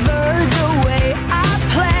never the way I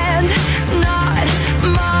planned, not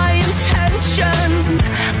my intention.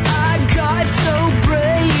 I got so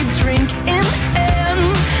brave, drink in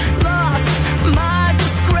hand, lost my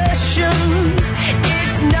discretion.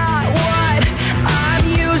 It's not what I'm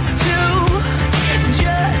used to.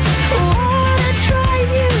 Just wanna try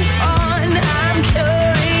you on. I'm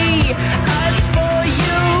curious for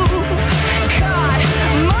you. Caught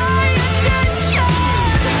my attention.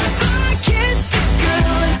 I kissed a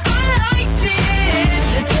girl and I liked it.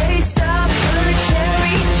 The taste of her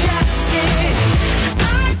cherry chapstick.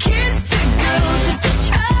 I kissed a girl just to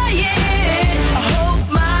try it. I hope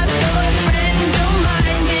my boyfriend don't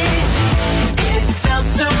mind it. It felt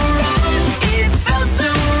so wrong, it felt so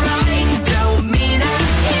right. Don't mean I'm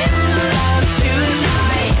in love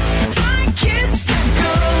tonight. I kissed a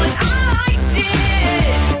girl and I liked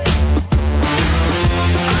it.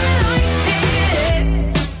 I liked it.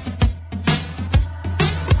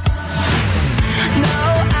 No,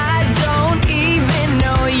 I don't even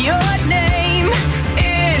know your name.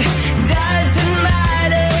 It doesn't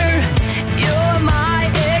matter. You're my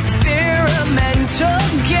experimental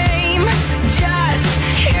game. Just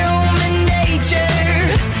human nature.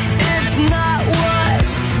 It's not what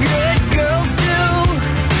good girls do.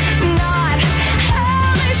 Not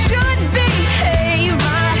how they should behave.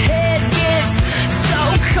 My head gets so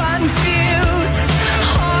confused.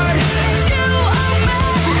 Hard to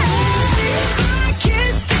obey. I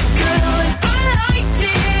kissed a girl and I liked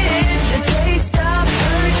it. The taste of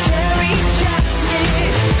her cherry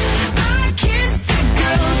chapstick. I kissed a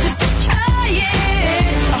girl just to try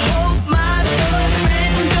it. I hope my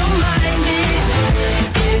boyfriend don't mind it.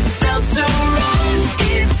 It felt so wrong,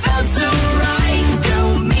 it felt so right.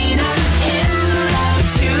 Don't mean I'm in love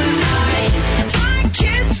tonight. I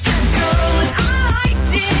kissed a girl and I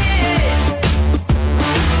liked it.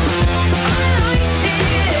 I liked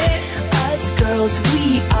it. Us girls,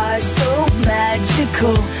 we are so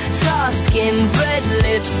magical. Soft skin, red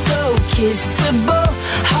lips, so kissable.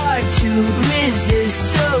 Hard to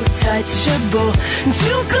resist, so touchable.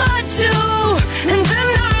 Too good to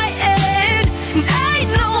deny it. Ain't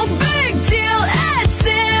no big deal, it's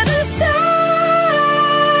innocent.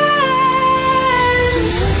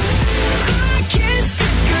 I kissed a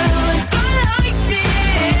girl and I liked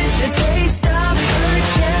it. The taste of her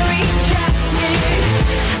cherry chapstick.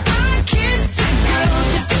 I kissed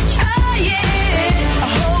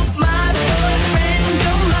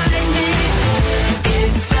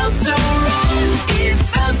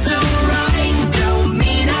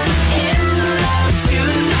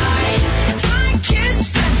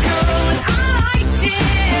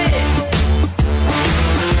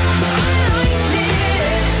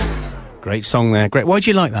Great song there. Great. Why do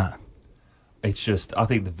you like that? It's just, I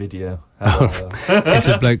think the video. It's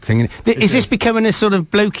a bloke thing. Is this becoming a sort of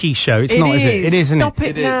blokey show? It's not, is it? It is, isn't Stop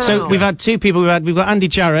it? it now. So we've had two people. We've got Andy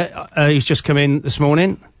Jarrett, who's just come in this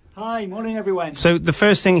morning. Hi, morning everyone. So the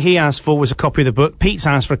first thing he asked for was a copy of the book. Pete's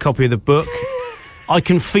asked for a copy of the book. I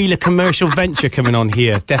can feel a commercial venture coming on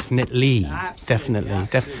here. Definitely.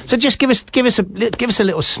 So just give us a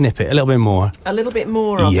little snippet, a little bit more. A little bit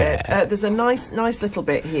more of Yeah. it. There's a nice little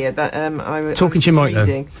bit here that I was Talking to just your mic, then.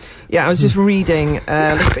 reading. Yeah, I was just reading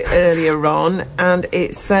a little bit earlier on, and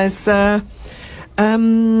it says,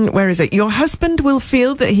 where is it? Your husband will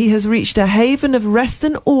feel that he has reached a haven of rest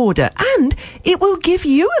and order, and it will give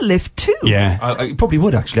you a lift too. Yeah. It probably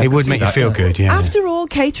would, actually. I It can would see make you that, feel yeah. good, yeah. After all,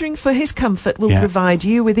 catering for his comfort will Yeah. provide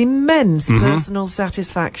you with immense Mhm. personal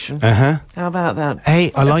satisfaction. Uh-huh. How about that?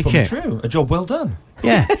 Hey, I like Probably it. True. A job well done.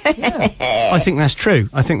 Yeah. I think that's true.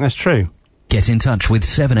 Get in touch with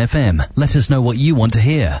 7FM. Let us know what you want to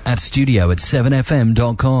hear at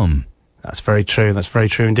studio@7fm.com. That's very true. That's very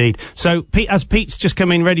true indeed. So, as Pete's just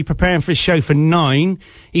come in ready, preparing for his show for 9,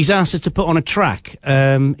 he's asked us to put on a track.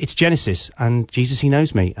 It's Genesis and Jesus He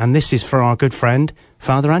Knows Me. And this is for our good friend,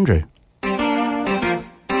 Father Andrew.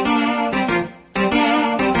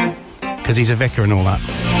 Because he's a vicar and all that.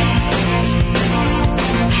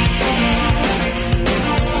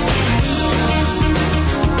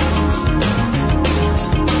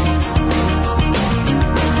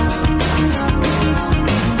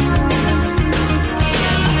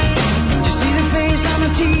 You see the face on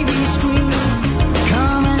the TV screen,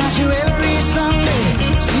 coming at you every Sunday.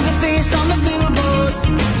 See the face on the billboard,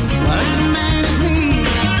 well, that man is me.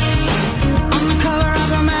 On the cover of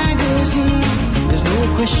the magazine, there's no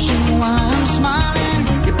question why I'm smiling.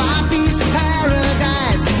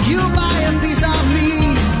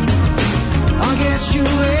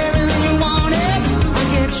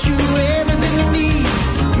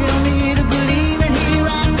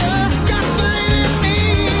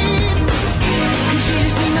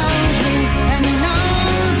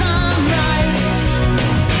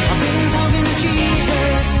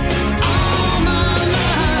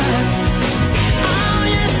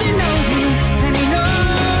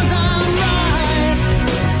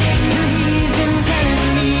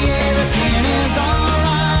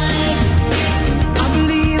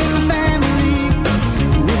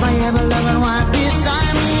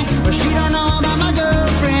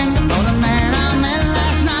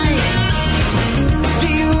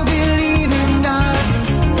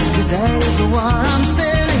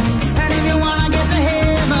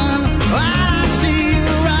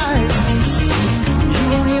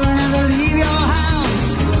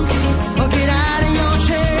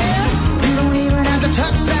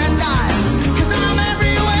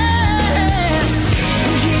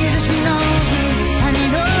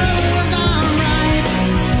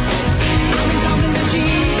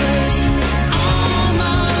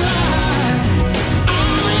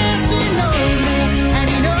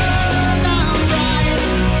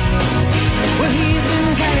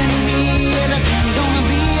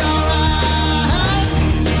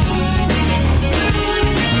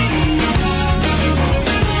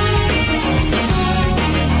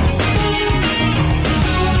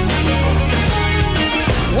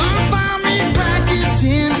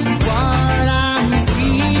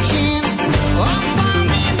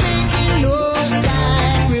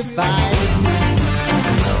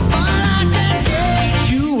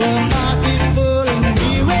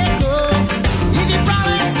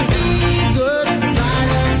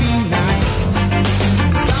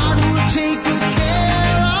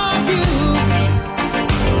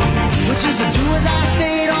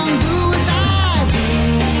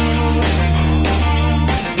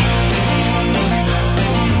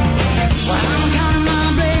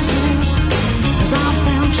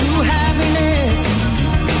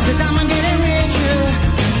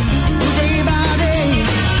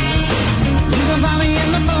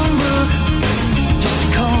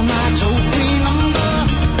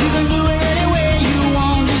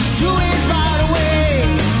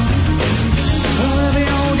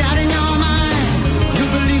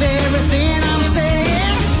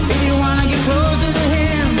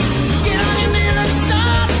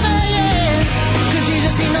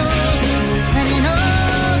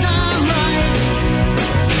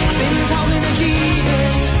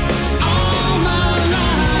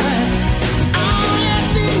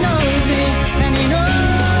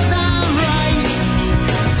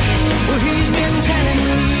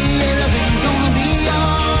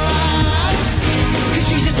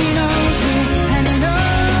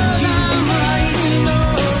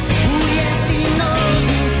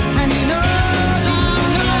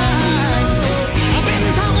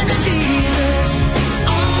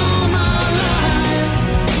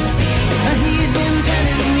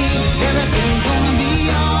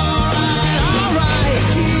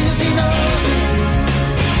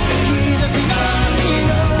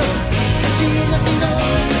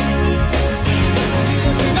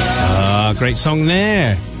 Great song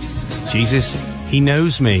there. Jesus, He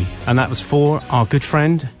Knows Me. And that was for our good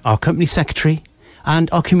friend, our company secretary, and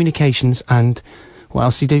our communications, and what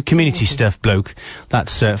else do you do? Community stuff bloke.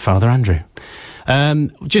 That's Father Andrew.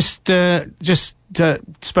 Just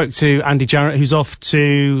spoke to Andy Jarrett, who's off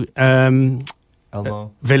to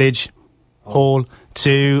Elmo. Village Hall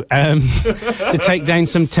to take down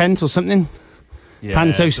some tent or something. Yeah,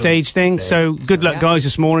 Panto stage thing. So good luck, guys,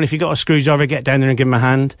 this morning. If you've got a screwdriver, get down there and give them a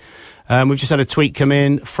hand. We've just had a tweet come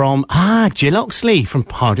in from Jill Oxley from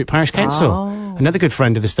Hardwick Parish Council. Another good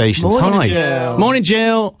friend of the station's. Morning, Hi. Jill. Morning,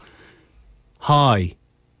 Jill. Hi.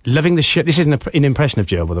 Loving the show. This isn't an impression of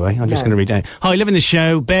Jill, by the way. I'm just No. going to read it out. Hi, loving the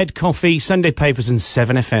show. Bed, coffee, Sunday papers and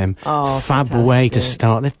 7FM. Oh, Fab fantastic. way to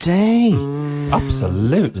start the day.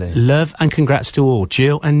 Absolutely. Love and congrats to all.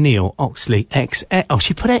 Jill and Neil Oxley. Oh,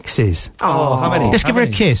 she put X's. Oh, how many? Let's How give her a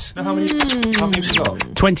many? kiss. No, how many have you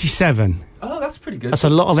got? 27. Oh, that's pretty good. That's a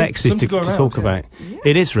lot of Some- X's some to go around, talk yeah. about.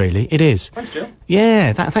 It is, really. It is. Thanks, Jill.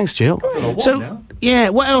 Yeah, thanks, Jill. Yeah,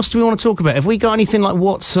 what else do we want to talk about? Have we got anything like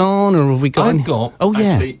what's on, or have we got... I've got, Oh,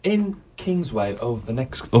 yeah. actually, in Kingsway over the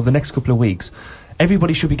next couple of weeks,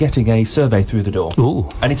 everybody should be getting a survey through the door. Ooh.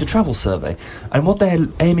 And it's a travel survey. And what they're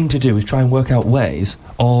aiming to do is try and work out ways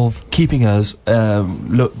of keeping us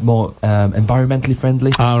look more environmentally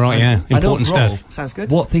friendly. Oh, right, yeah. And Important overall, stuff. Sounds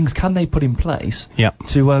good. What things can they put in place Yep.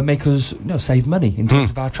 to make us save money in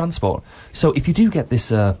terms of our transport? So if you do get this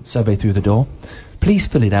survey through the door, please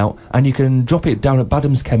fill it out, and you can drop it down at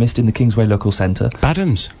Badham's Chemist in the Kingsway Local Centre.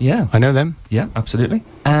 Badham's? Yeah. I know them. Yeah, absolutely.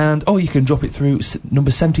 And, you can drop it through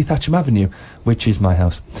number 70 Thatcham Avenue, which is my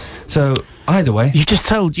house. So, either way... You've just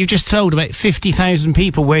told about 50,000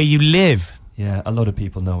 people where you live. Yeah, a lot of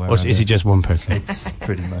people know where Or I is it live. just one person? It's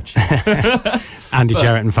pretty much. Andy But-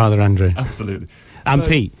 Jarrett and Father Andrew. Absolutely. And But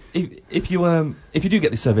Pete. If you do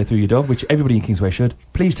get this survey through your door, which everybody in Kingsway should,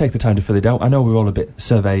 please take the time to fill it out. I know we're all a bit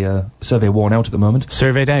survey worn out at the moment.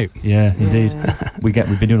 Surveyed out. Yeah, indeed. We've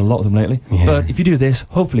been doing a lot of them lately. Yeah. But if you do this,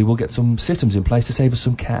 hopefully we'll get some systems in place to save us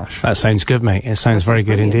some cash. That sounds good, mate. It sounds very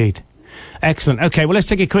good indeed. Excellent. Okay, well, let's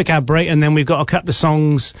take a quick ad break, and then we've got a couple of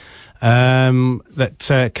songs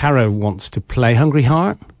that Caro wants to play. Hungry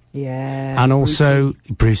Heart. Yeah. And also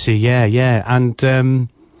Brucey, yeah. And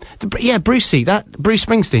Brucey, that Bruce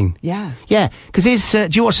Springsteen. Yeah. Yeah, because do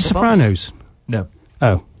you watch The Sopranos? No.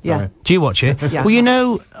 Oh. Yeah. Sorry. Do you watch it? Yeah.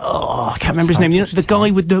 Well, I can't remember his name. You know, the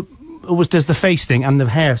guy with the always does the face thing and the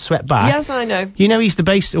hair swept back. Yes, I know. You know he's the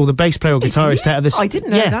bass player or Is guitarist he? out of this. I didn't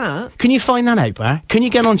know that. Can you find that out, Bar? Can you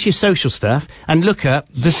get onto your social stuff and look up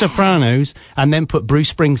The Sopranos and then put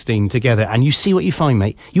Bruce Springsteen together and you see what you find,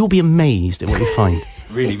 mate? You'll be amazed at what you find.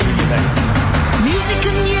 Really, really thanks. Music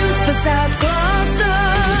and news for South Gloucester.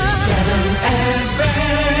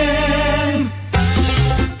 7FM.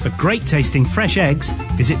 For great tasting fresh eggs,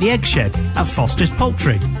 visit the Egg Shed at Foster's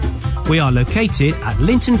Poultry. We are located at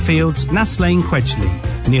Linton Fields, Nass Lane, Quedgeley,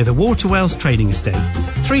 near the Waterwells Trading Estate,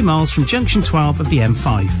 3 miles from Junction 12 of the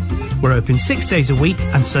M5. We're open 6 days a week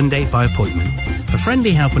and Sunday by appointment. For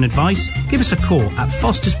friendly help and advice, give us a call at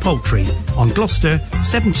Foster's Poultry on Gloucester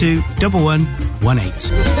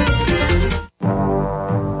 721118.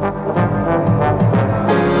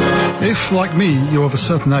 If, like me, you're of a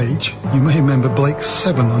certain age, you may remember Blake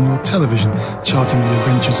 7 on your television, charting the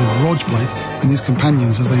adventures of Rog Blake and his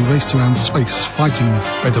companions as they raced around space fighting the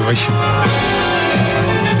Federation.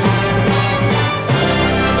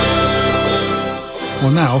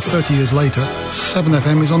 Well, now, 30 years later,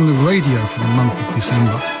 7FM is on the radio for the month of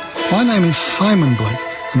December. My name is Simon Blake,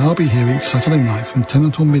 and I'll be here each Saturday night from 10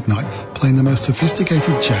 until midnight playing the most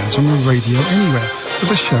sophisticated jazz on the radio anywhere,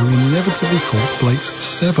 with a show inevitably called Blake's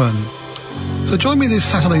 7. So join me this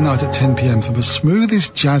Saturday night at 10 p.m. for the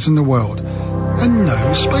smoothest jazz in the world. And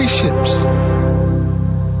no spaceships.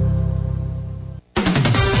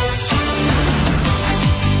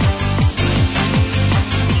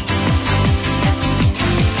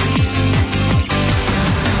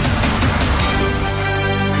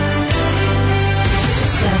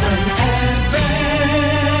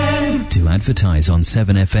 To advertise on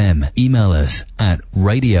 7FM, email us at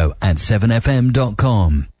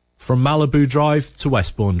radio@7fm.com. From Malibu Drive to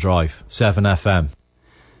Westbourne Drive, 7FM.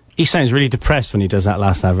 He sounds really depressed when he does that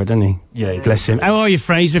last advert, doesn't he? Yeah, he Bless him. How are you,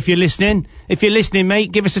 Fraser, if you're listening? If you're listening,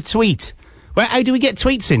 mate, give us a tweet. Well, how do we get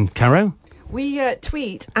tweets in, Caro? We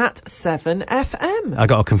tweet at 7FM. I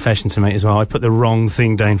got a confession to make as well. I put the wrong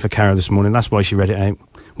thing down for Caro this morning. That's why she read it out.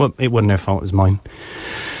 Well, it wasn't her fault, it was mine.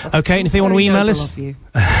 Okay, if they want to Very email noble us... of you.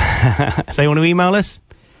 If they want to email us...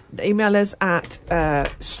 Email us at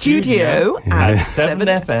studio at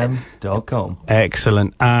 7fm.com.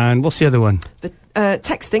 Excellent. And what's the other one? The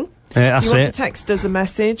texting That's you want it. to text us a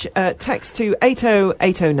message, text to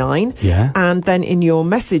 80809. Yeah. And then in your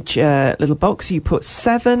message little box, you put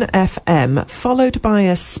 7FM, followed by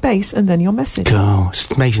a space, and then your message. Oh, it's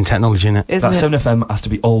amazing technology, isn't it? Isn't That it? 7FM has to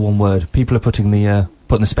be all one word. People are putting the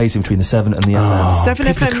space in between the 7 and the FM.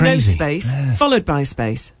 7FM, no crazy. space, followed by a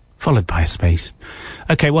space. Followed by a space.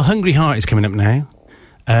 Okay, well, Hungry Heart is coming up now.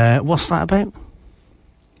 What's that about?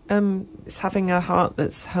 It's having a heart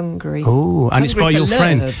that's hungry. Oh, and it's by Hungry your for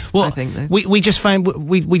friend. love, Well, I think, though. we just found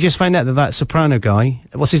we just found out that soprano guy.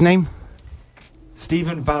 What's his name?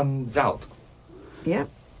 Stephen Van Zalt. Yeah.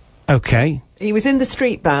 Okay, He was in the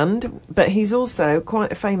street band, but he's also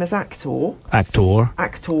quite a famous actor. actor.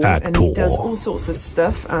 And he does all sorts of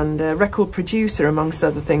stuff, and a record producer, amongst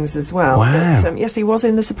other things, as well. Wow. But, yes, he was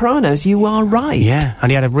in The Sopranos. You are right. Yeah,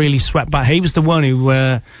 and he had a really swept back. He was the one who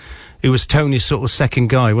was Tony's sort of second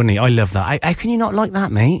guy, wasn't he? I love that. How can you not like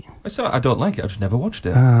that, mate? I don't like it. I've just never watched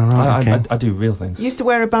it. Oh, right, okay. I do real things. He used to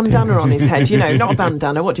wear a bandana on his head, not a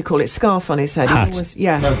bandana, what do you call it? Scarf on his head. He Hat. always-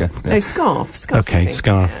 yeah. Okay, yeah. No, scarf. I Okay, think.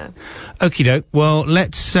 scarf. Yeah. Okie doke. Well,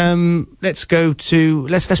 let's go to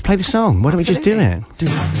let's play the song. Why don't we just do it?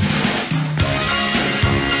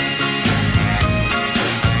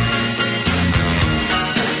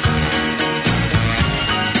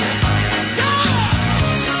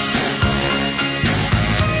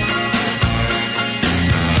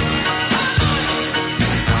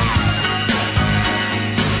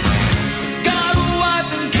 Got a wife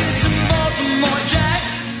and kids in Baltimore, Jack.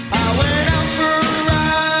 I went out for a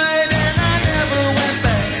ride and I never went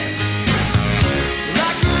back.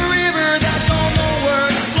 Like a river that don't know where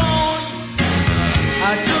it's flowing.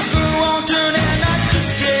 I took a wrong turn and I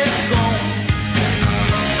just kept going.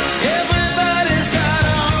 Everybody's got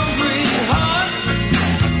a hungry heart.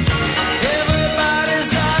 Everybody's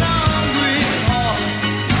got a hungry heart.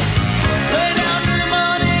 Lay down your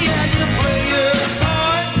money and you play your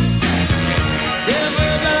part.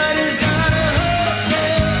 Everybody's got a hungry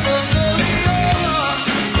heart.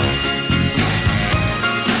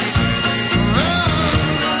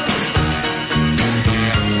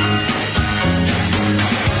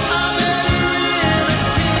 I met her in a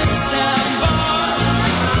Kingstown bar.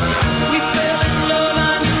 We fell in love,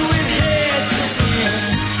 I knew it had to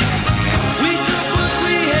end. We took what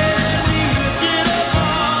we had and we drifted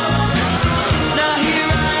apart. Now here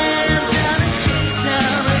I am down in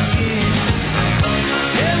Kingstown again.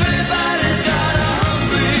 Everybody's got a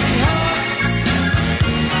hungry heart.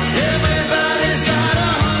 Everybody's got a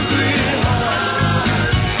hungry heart.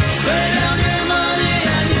 Lay down your money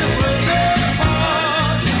and you play your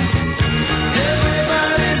part.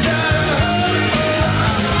 Everybody's got a hungry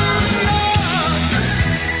heart.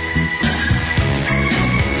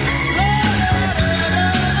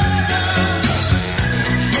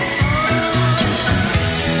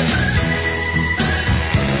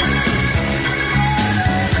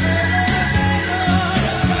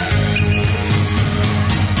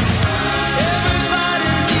 Everybody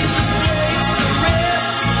needs a place to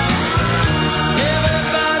rest.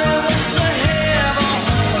 Everybody wants to have a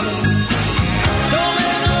home. Don't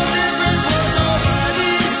make no difference what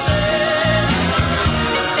nobody says.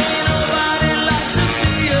 Ain't nobody like to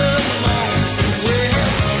be alone. Well,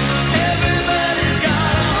 everybody's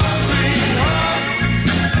got a hungry heart.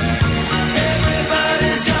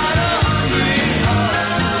 Everybody's got a hungry heart.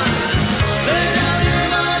 Lay down your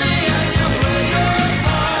money and you play your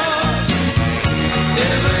part.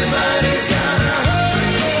 Everybody's got a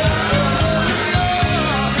hungry heart.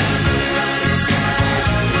 Everybody's got a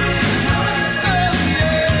hungry heart. Oh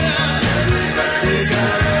yeah. Everybody's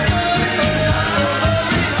got a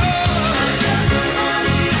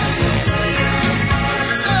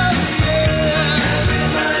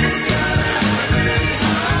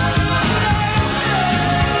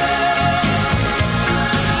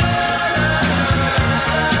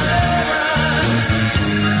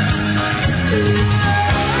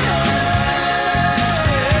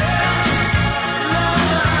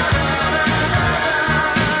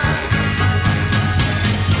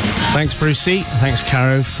Thanks, Brucey. Thanks,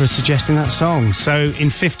 Caro, for suggesting that song. So, in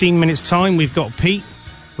 15 minutes' time, we've got Pete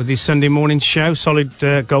with his Sunday morning show, Solid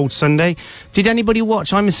Gold Sunday. Did anybody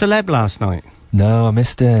watch I'm a Celeb last night? No, I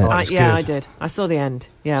missed it. it's Yeah, good. I did. I saw the end.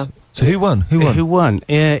 Yeah. So who won? Who won? Who won?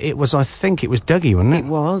 It was, I think it was Dougie, wasn't it? It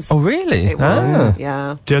was. Oh, really? It was. Ah.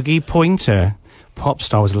 Yeah. Dougie Pointer, pop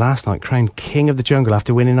star, was last night crowned King of the Jungle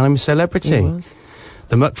after winning I'm a Celebrity. It was.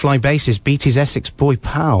 the McFly bassist beat his Essex boy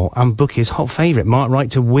pal and Bookie's hot favourite, Mark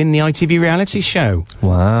Wright, to win the ITV reality show.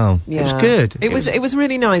 Wow. It was good. It was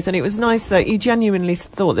really nice, and it was nice that he genuinely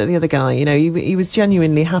thought that the other guy, you know, he was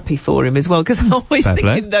genuinely happy for him as well, because I always Fair think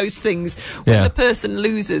play. in those things, when Yeah. the person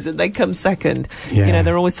loses and they come second, Yeah. you know,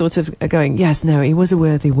 they're always sort of going, yes, no, he was a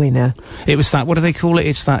worthy winner. It was that, what do they call it?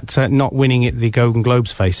 It's that not winning at the Golden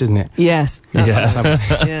Globes face, isn't it? Yes. That's what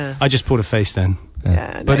happened. Yeah. I just pulled a face then.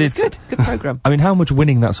 Yeah, no, But it's it's- good programme. I mean, how much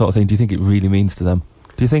winning that sort of thing do you think it really means to them?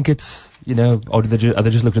 Do you think it's, you know, or are they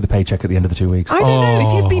just looking at the paycheck at the end of the 2 weeks? I don't know,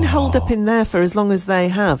 if you've been holed up in there for as long as they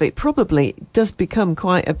have, it probably does become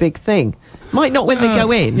quite a big thing. Might not when they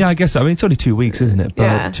go in. Yeah, I guess so. I mean, it's only 2 weeks, isn't it? But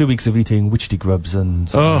Yeah. 2 weeks of eating witchetty grubs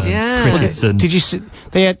and Yeah. crickets and... Did you see,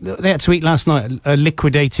 they had to eat last night a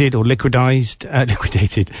liquidated or liquidized,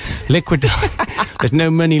 there's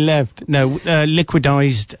no money left. No,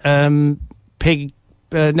 liquidized, pig,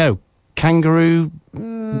 no, kangaroo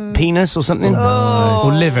penis or something?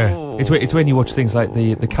 Or liver. It's when you watch things like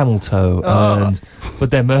the camel toe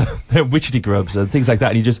but they're witchetty grubs and things like that,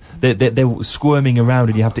 and you just they're squirming around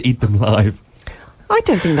and you have to eat them live. I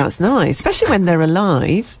don't think that's nice, especially when they're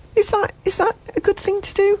alive. Is that a good thing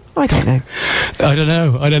to do? I don't know. I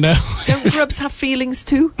don't know. Don't grubs have feelings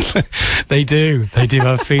too? They do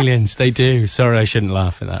have feelings. They do. Sorry, I shouldn't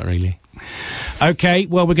laugh at that, really. Okay,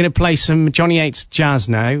 well, we're going to play some Johnny Yates jazz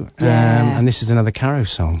now. Yeah. And this is another Caro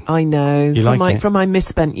song. I know. You like it? From my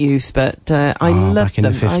misspent youth, but I loved back in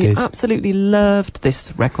them. the 50s. I absolutely loved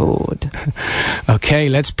this record. Okay,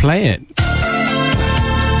 let's play it.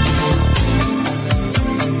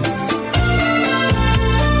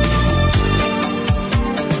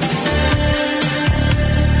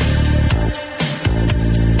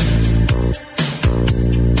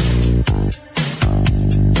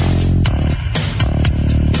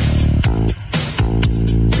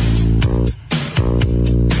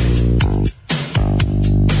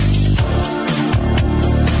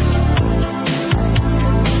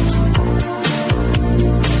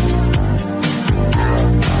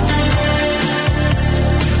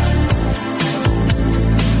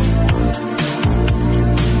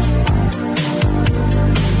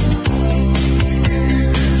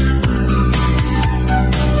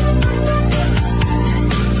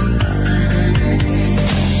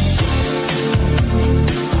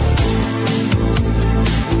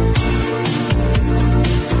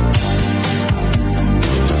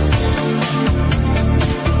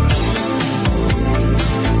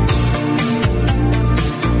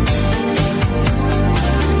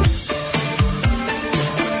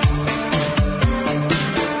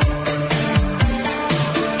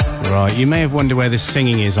 Right, you may have wondered where the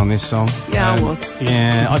singing is on this song. Yeah, I was.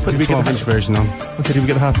 Yeah, I put the 12-inch version on. Okay, did we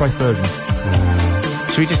get the half-price version?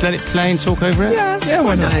 Should we just let it play and talk over it? Yeah,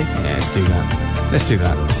 why not? Yeah, let's do that. Let's do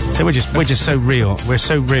that. So we're just so real. We're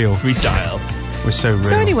so real. Freestyle. We're so real.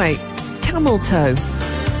 So anyway, camel toe.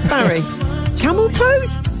 Barry, camel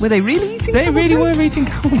toes? Were they really eating They camel really toes? were eating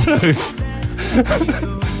camel toes.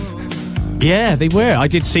 Yeah, they were. I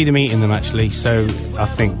did see them eating them actually. So I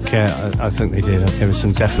think they did. There was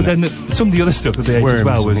some definite. But then some of the other stuff that they ate as Worms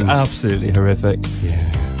well and was things. absolutely horrific.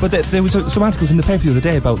 Yeah. But there was some articles in the paper the other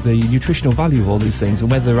day about the nutritional value of all these things and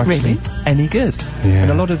whether they're actually any good. Yeah. And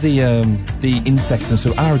a lot of the insects and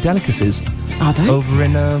stuff are delicacies. Are they? Over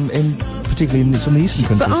in particularly in some of the eastern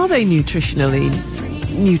countries. But are they nutritional?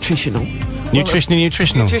 Nutritional.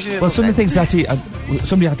 Well, some of the things that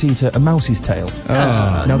somebody had to eat a mouse's tail.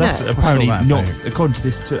 Now that's no. apparently I saw that, not, mate. according to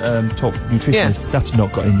this top nutritionist, Yeah. that's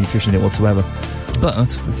not got any nutrition in it whatsoever. But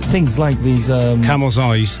things like these, Camel's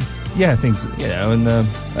eyes. yeah, things, you know, and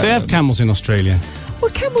They have camels in Australia.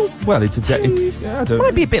 Well, camels' well, it's toes yeah, I don't,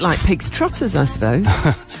 might be a bit like pig's trotters, I suppose.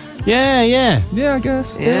 Yeah. yeah, I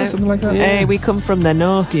guess, yeah, something like that. Hey, we come from the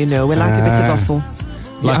north, you know. We like a bit of offal.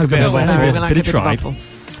 Like a bit of Don't worry, offal. we like Bit a of tripe. offal.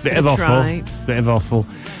 Bit of offal. Tripe. Bit of offal.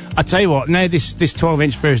 I tell you what, now this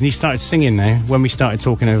 12-inch version, he started singing now when we started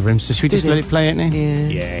talking over him. So should we just Did let he? it play it now? Yeah.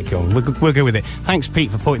 Yeah, go on. We'll go with it. Thanks, Pete,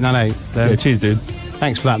 for pointing that out. Yeah, cheers, dude.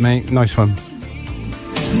 Thanks for that, mate. Nice one.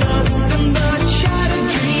 Nothing but shattered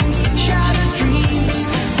dreams.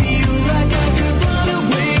 Feel like I could run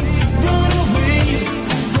away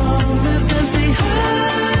from this empty heart.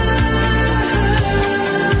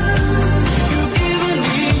 You've given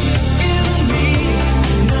me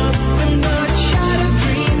nothing but shattered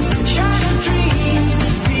dreams.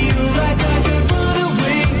 Feel like I could run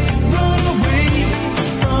away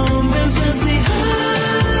from this empty heart.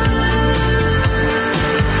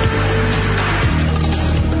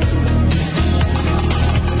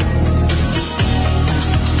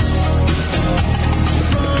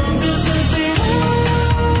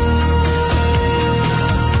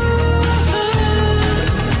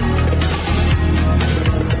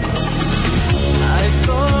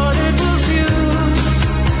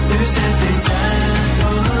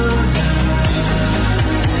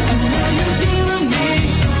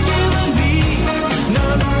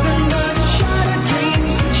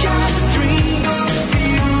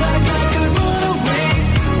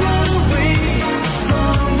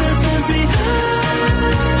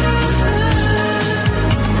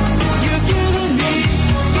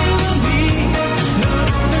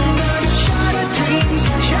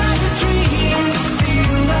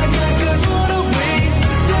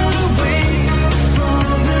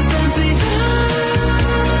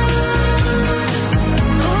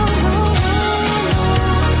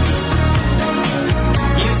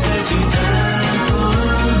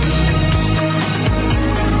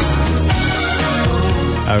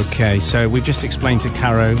 Okay, so we've just explained to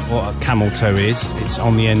Caro what a camel toe is. It's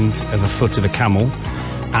on the end of a foot of a camel.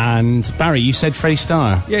 And Barry, you said Freddie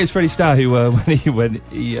Starr. Yeah, it's Freddie Starr who, when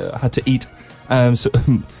he had to eat,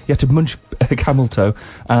 he had to munch a camel toe,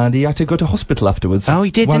 and he had to go to hospital afterwards. Oh,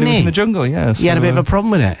 he did, while didn't he was he? in the jungle. Yeah, He had a bit of a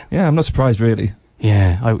problem with it. Yeah, I'm not surprised, really.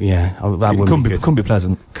 Yeah, that couldn't be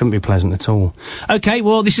pleasant. Couldn't be pleasant at all. Okay,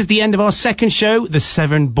 well, this is the end of our second show, the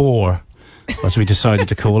Severn Bore, as we decided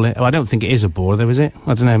to call it. Oh, I don't think it is a bore, though, is it?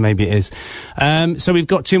 I don't know, maybe it is. So we've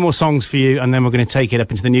got 2 more songs for you, and then we're going to take it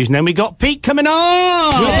up into the news, and then we got Pete coming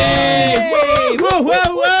on! Yay! Whoa,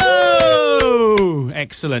 whoa, whoa!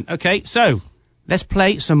 Excellent. Okay, so let's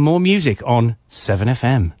play some more music on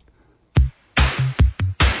 7FM.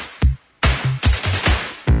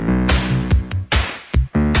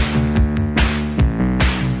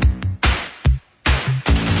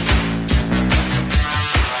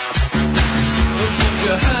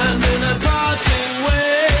 Your hand in a parting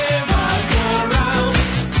wave, pass around.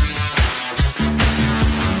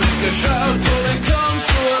 Make a shout when it comes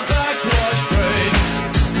to a backwash train.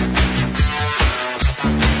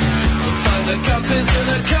 Find the copies in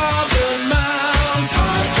a carbon mount,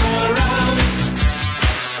 pass around.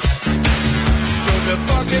 Stroke a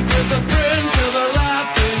pocket with a print of a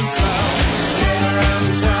laughing sound. Get around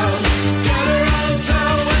town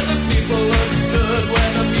where the people look good,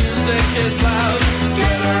 where the music is loud.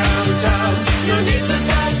 You need to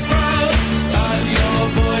stand proud, add your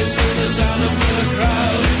voice to the sound of the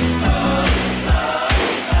crowd.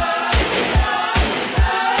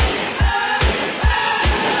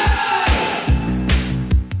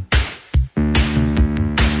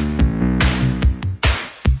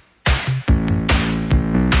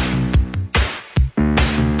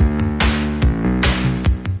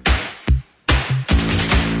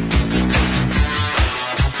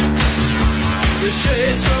 The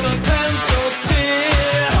shades from a pencil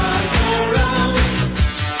pier pass around.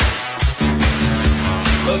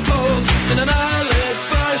 A bolt in an eyelid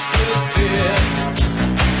brushed with tear.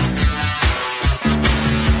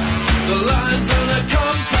 The lines on a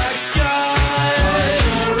compact guide pass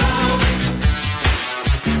around.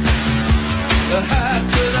 The hat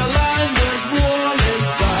with alignment worn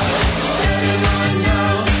inside. Get in line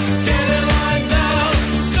now,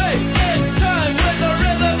 stay in time with the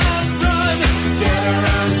rhythm and rhyme. Get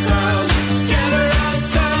around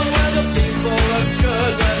town where the people look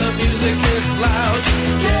good, where the music is loud.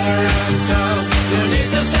 Get around town, you need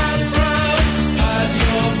to stand proud, add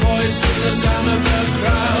your voice to the sound of the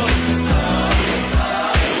crowd.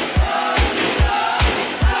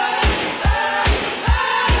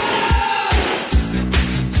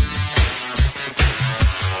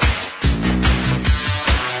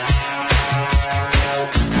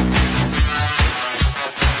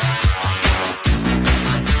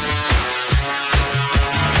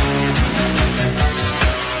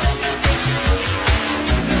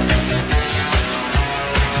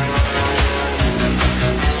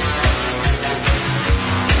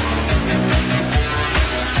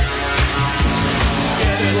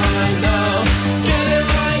 Get in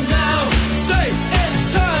line now, stay in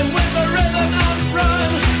time with the rhythm and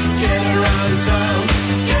rhyme. Get around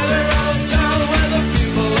town where the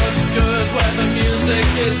people look good, where the music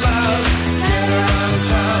is loud. Get around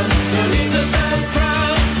town, you need to stand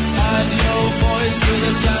proud, add your voice to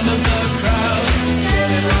the sound of the crowd. Get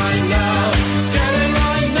in line now,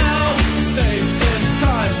 stay in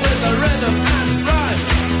time with the rhythm and rhyme.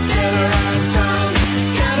 Get around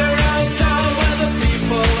town where the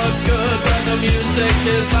people look good, where the music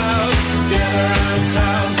is loud. Get around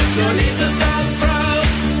town, you need to stand proud,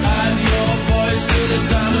 add your voice to the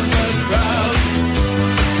sound of the crowd.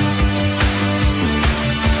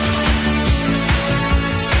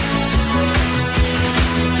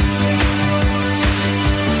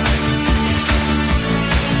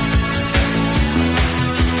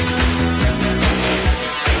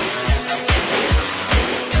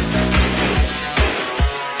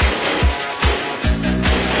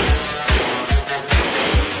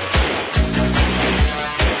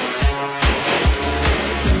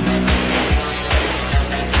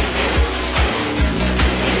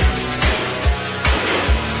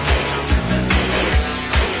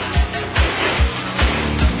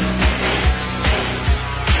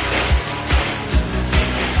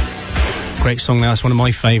 Great song now. It's one of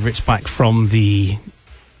my favourites back from the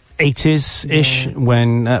 80s-ish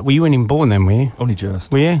when... were you even born then, were you? Only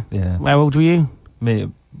just. Were you? Yeah. How old were you?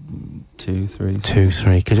 Me, 2, 3. 2,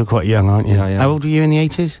 3, because you're quite young, aren't you? Yeah, yeah. How old were you in the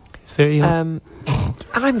 80s? 30?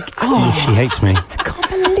 She hates me. I can't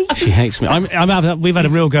believe She hates me. We've had a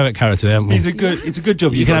real go at Cara today, haven't we? It's a good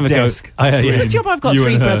job. You can have a go. It's a good job I've got You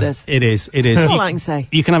three and her. brothers. It is. That's all I can say.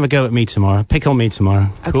 You can have a go at me tomorrow. Pick on me tomorrow.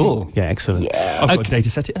 Cool. Yeah, excellent. I've got a day to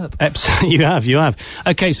set it up. You have.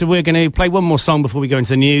 Okay, so we're going to play one more song before we go into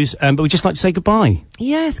the news, but we'd just like to say goodbye.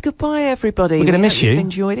 Yes, goodbye, everybody. We're gonna We miss hope you've you.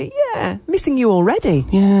 enjoyed it. Yeah, missing you already.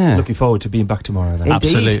 Yeah. Looking forward to being back tomorrow then.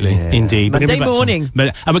 Absolutely. Yeah. Indeed. We're gonna be Monday back morning.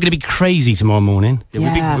 and we're going to be crazy tomorrow morning.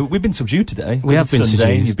 Yeah, we've been subdued today. We have been Sunday,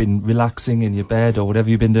 subdued. and you've been relaxing in your bed or whatever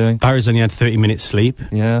you've been doing. Barry's only had 30 minutes sleep.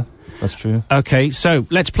 Yeah, that's true. Okay, so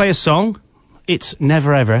let's play a song. It's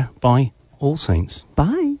Never Ever by All Saints.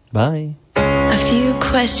 Bye. Bye. A few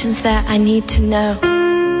questions that I need to know.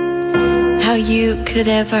 How you could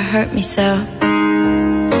ever hurt me so.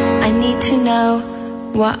 I need to know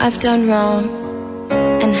what I've done wrong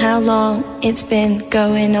and how long it's been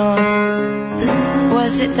going on.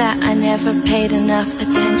 Was it that I never paid enough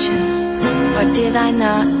attention? Or did I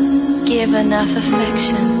not give enough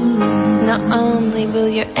affection? Not only will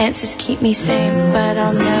your answers keep me sane, but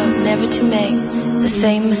I'll know never to make the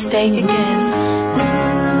same mistake again.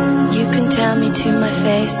 You can tell me to my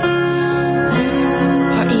face,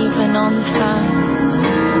 or even on the phone.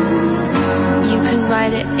 You can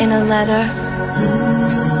write it in a letter.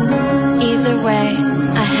 Either way,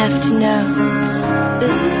 I have to know.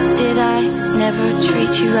 Did I never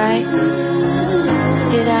treat you right?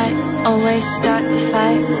 Did I always start the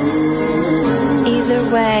fight? Either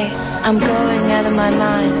way, I'm going out of my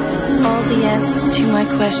mind. All the answers to my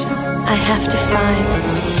questions I have to find.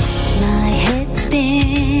 My head's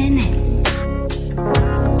spinning.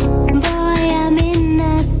 Boy, I'm in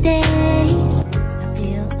a daze. I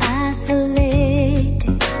feel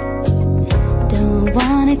isolated. Don't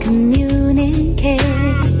wanna communicate.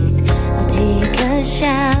 I'll take a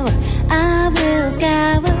shower. I will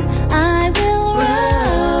scour. I will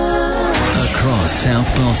run. Across South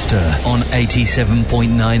Gloucester on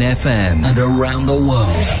 87.9 FM and around the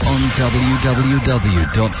world on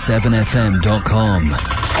www.7fm.com.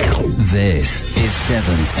 This is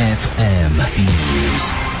 7FM News.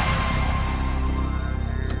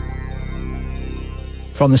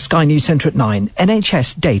 From the Sky News Centre at 9,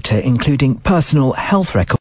 NHS data including personal health records